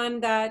anyone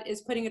that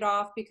is putting it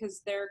off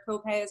because their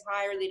copay is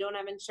high or they don't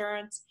have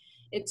insurance.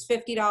 It's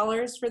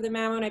 $50 for the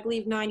mammo, and I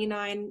believe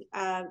 $99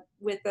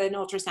 with an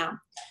ultrasound.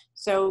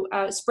 So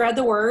spread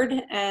the word,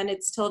 and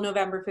it's till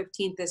November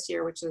 15th this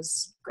year, which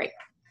is great.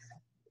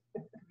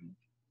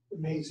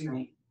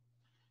 Amazing.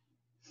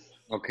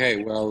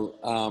 Okay, well,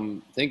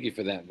 thank you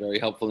for that. Very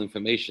helpful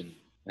information.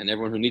 And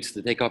everyone who needs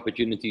to take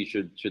opportunity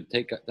should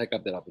take up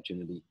that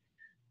opportunity.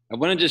 I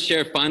want to just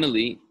share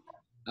finally,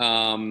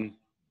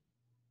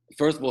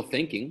 first of all,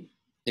 thanking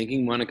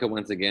Monica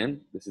once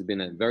again. This has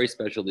been a very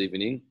special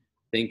evening.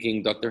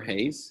 Thanking Dr.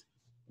 Hayes.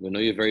 We know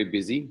you're very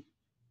busy.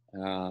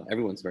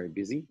 Everyone's very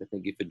busy, but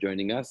thank you for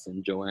joining us.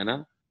 And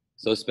Joanna,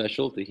 so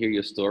special to hear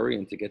your story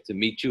and to get to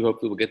meet you.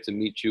 Hopefully we'll get to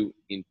meet you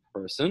in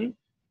person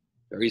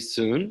very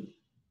soon.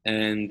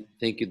 And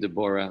thank you,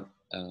 Deborah,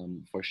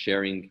 for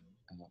sharing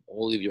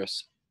all of your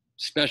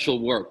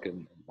special work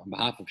and on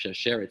behalf of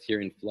Shasheret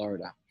here in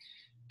Florida.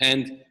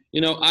 And,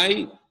 you know,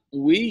 I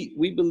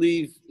we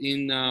believe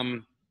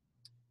in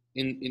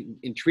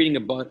treating a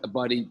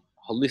body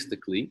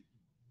holistically.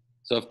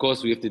 So of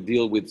course we have to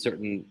deal with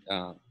certain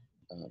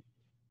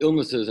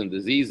illnesses and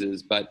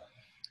diseases, but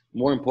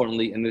more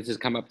importantly, and this has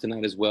come up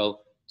tonight as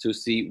well, to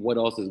see what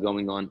else is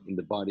going on in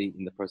the body,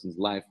 in the person's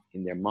life,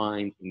 in their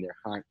mind, in their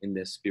heart, in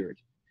their spirit.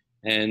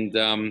 And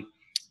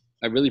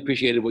I really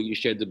appreciated what you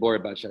shared, Deborah,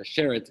 about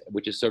Shasheret,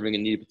 which is serving a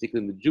need,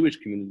 particularly in the Jewish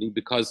community,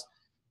 because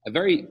a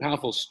very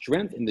powerful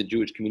strength in the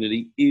Jewish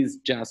community is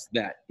just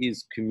that,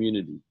 is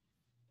community.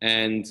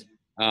 And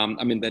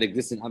I mean, that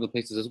exists in other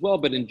places as well,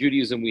 but in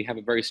Judaism, we have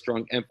a very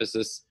strong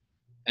emphasis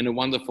and a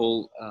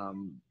wonderful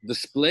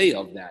display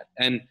of that.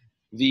 And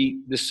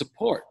the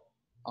support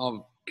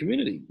of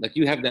community, like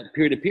you have that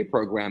peer-to-peer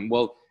program.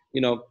 Well,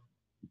 you know,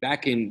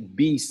 back in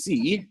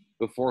BC,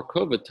 before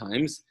COVID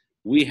times,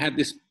 we had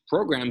these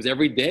programs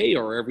every day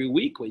or every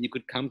week where you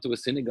could come to a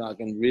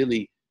synagogue and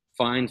really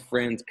find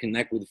friends,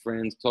 connect with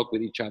friends, talk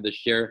with each other,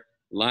 share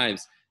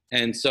lives.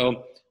 And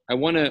so I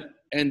want to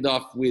end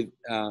off with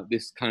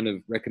this kind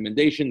of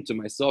recommendation to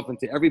myself and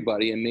to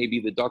everybody, and maybe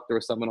the doctor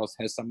or someone else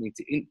has something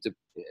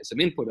some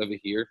input over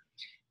here,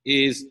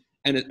 is,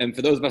 and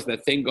for those of us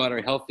that thank God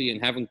are healthy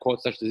and haven't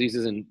caught such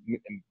diseases, and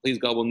please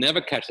God will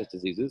never catch such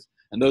diseases,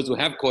 and those who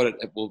have caught it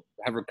will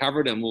have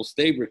recovered and will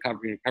stay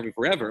recovering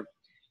forever,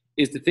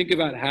 is to think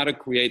about how to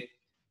create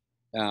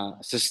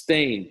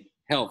sustained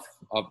health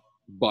of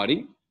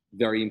body,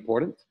 very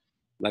important,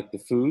 like the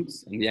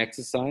foods and the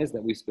exercise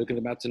that we've spoken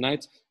about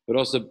tonight, but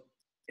also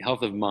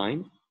health of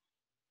mind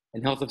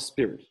and health of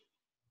spirit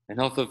and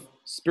health of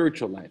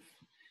spiritual life.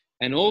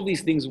 And all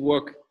these things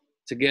work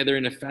together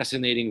in a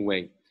fascinating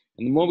way.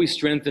 And the more we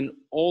strengthen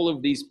all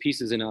of these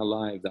pieces in our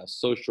lives, our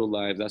social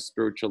lives, our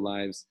spiritual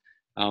lives,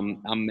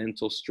 our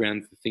mental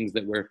strength, the things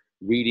that we're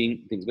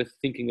reading, things we're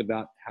thinking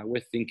about, how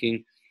we're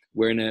thinking.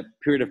 We're in a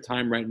period of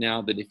time right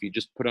now that if you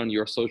just put on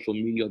your social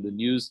media or the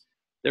news,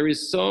 there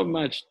is so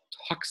much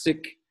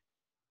toxic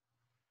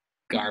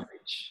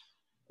garbage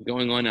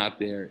going on out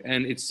there.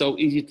 And it's so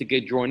easy to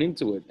get drawn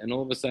into it. And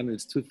all of a sudden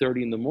it's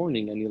 2:30 in the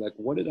morning and you're like,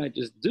 what did I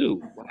just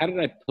do? How did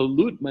I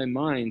pollute my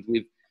mind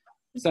with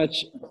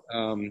such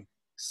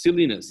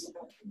silliness?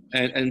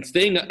 And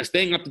staying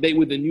up to date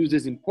with the news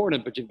is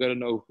important, but you've got to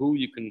know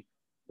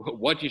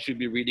what you should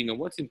be reading and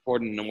what's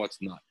important and what's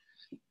not.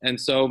 And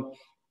so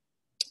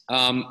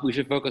we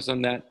should focus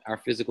on that. Our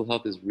physical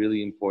health is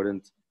really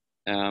important.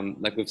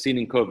 Like we've seen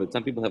in COVID,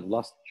 some people have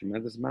lost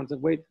tremendous amounts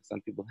of weight.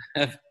 Some people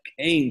have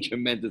gained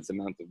tremendous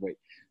amounts of weight.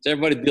 So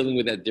everybody's dealing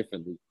with that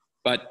differently.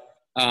 But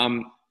a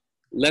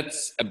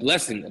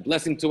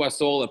blessing to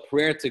us all, a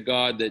prayer to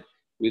God that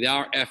with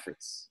our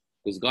efforts,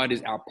 because God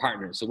is our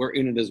partner, so we're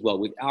in it as well,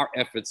 with our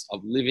efforts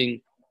of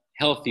living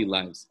healthy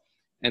lives.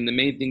 And the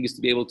main thing is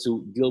to be able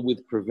to deal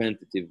with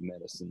preventative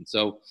medicine.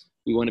 So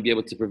we want to be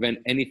able to prevent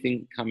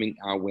anything coming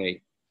our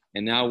way.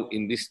 And now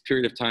in this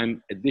period of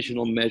time,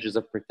 additional measures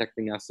of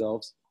protecting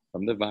ourselves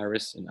from the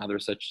virus and other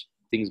such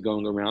things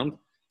going around.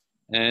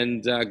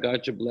 And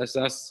God should bless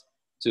us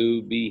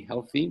to be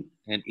healthy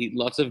and eat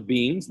lots of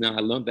beans. Now I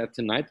learned that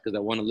tonight because I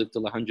want to live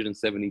till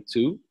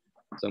 172.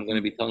 So I'm going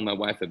to be telling my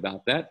wife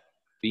about that,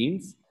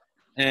 beans.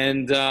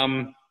 And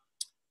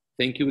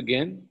thank you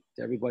again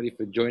to everybody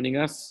for joining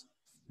us.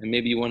 And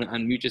maybe you want to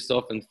unmute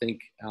yourself and thank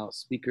our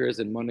speakers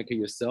and Monica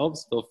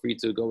yourselves. Feel free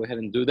to go ahead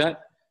and do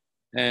that.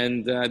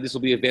 And this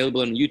will be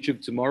available on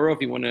YouTube tomorrow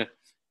if you want to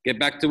get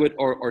back to it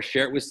or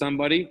share it with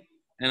somebody.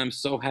 And I'm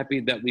so happy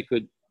that we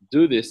could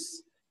do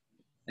this.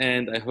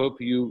 And I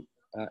hope you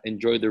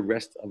enjoy the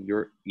rest of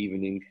your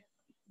evening.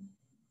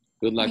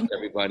 Good luck,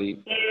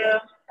 everybody.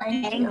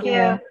 Thank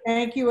you.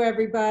 Thank you,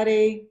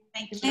 everybody.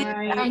 Thank you.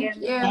 Thank you.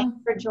 Thanks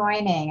for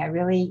joining. I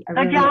really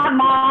Good job,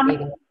 Mom.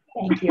 appreciate it.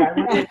 Thank you. I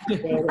really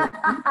appreciate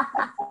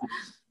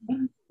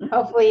it.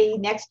 Hopefully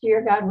next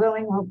year, God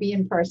willing, we'll be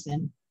in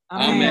person.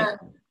 Amen.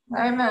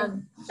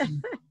 Amen.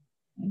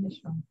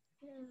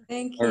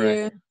 Thank All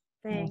you. right.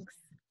 Thanks.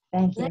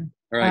 Thank you.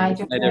 All right. Bye,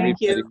 Good night, Joanna.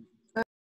 everybody.